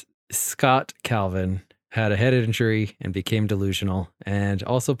that Scott Calvin had a head injury and became delusional and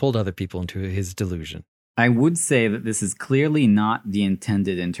also pulled other people into his delusion? I would say that this is clearly not the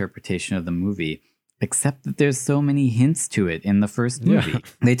intended interpretation of the movie, except that there's so many hints to it in the first movie. Yeah.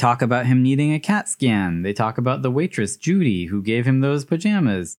 They talk about him needing a CAT scan. They talk about the waitress, Judy, who gave him those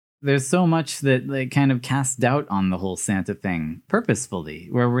pajamas. There's so much that like kind of casts doubt on the whole Santa thing purposefully,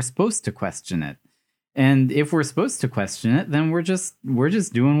 where we're supposed to question it. And if we're supposed to question it, then we're just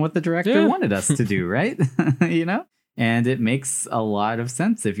doing what the director wanted us to do, right? You know? And it makes a lot of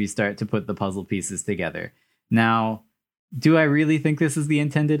sense if you start to put the puzzle pieces together. Now, do I really think this is the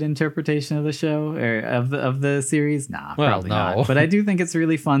intended interpretation of the show or of the series? Nah, probably not. But I do think it's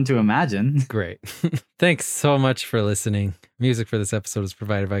really fun to imagine. Great. Thanks so much for listening. Music for this episode was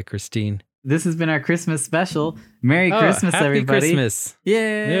provided by Christine. This has been our Christmas special. Merry Christmas, happy everybody. Christmas.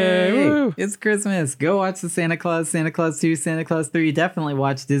 Yay! Woo. It's Christmas. Go watch the Santa Claus, Santa Claus 2, Santa Claus 3. Definitely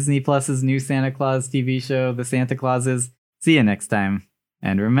watch Disney Plus's new Santa Claus TV show, The Santa Clauses. See you next time.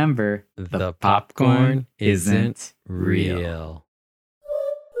 And remember, the popcorn isn't real.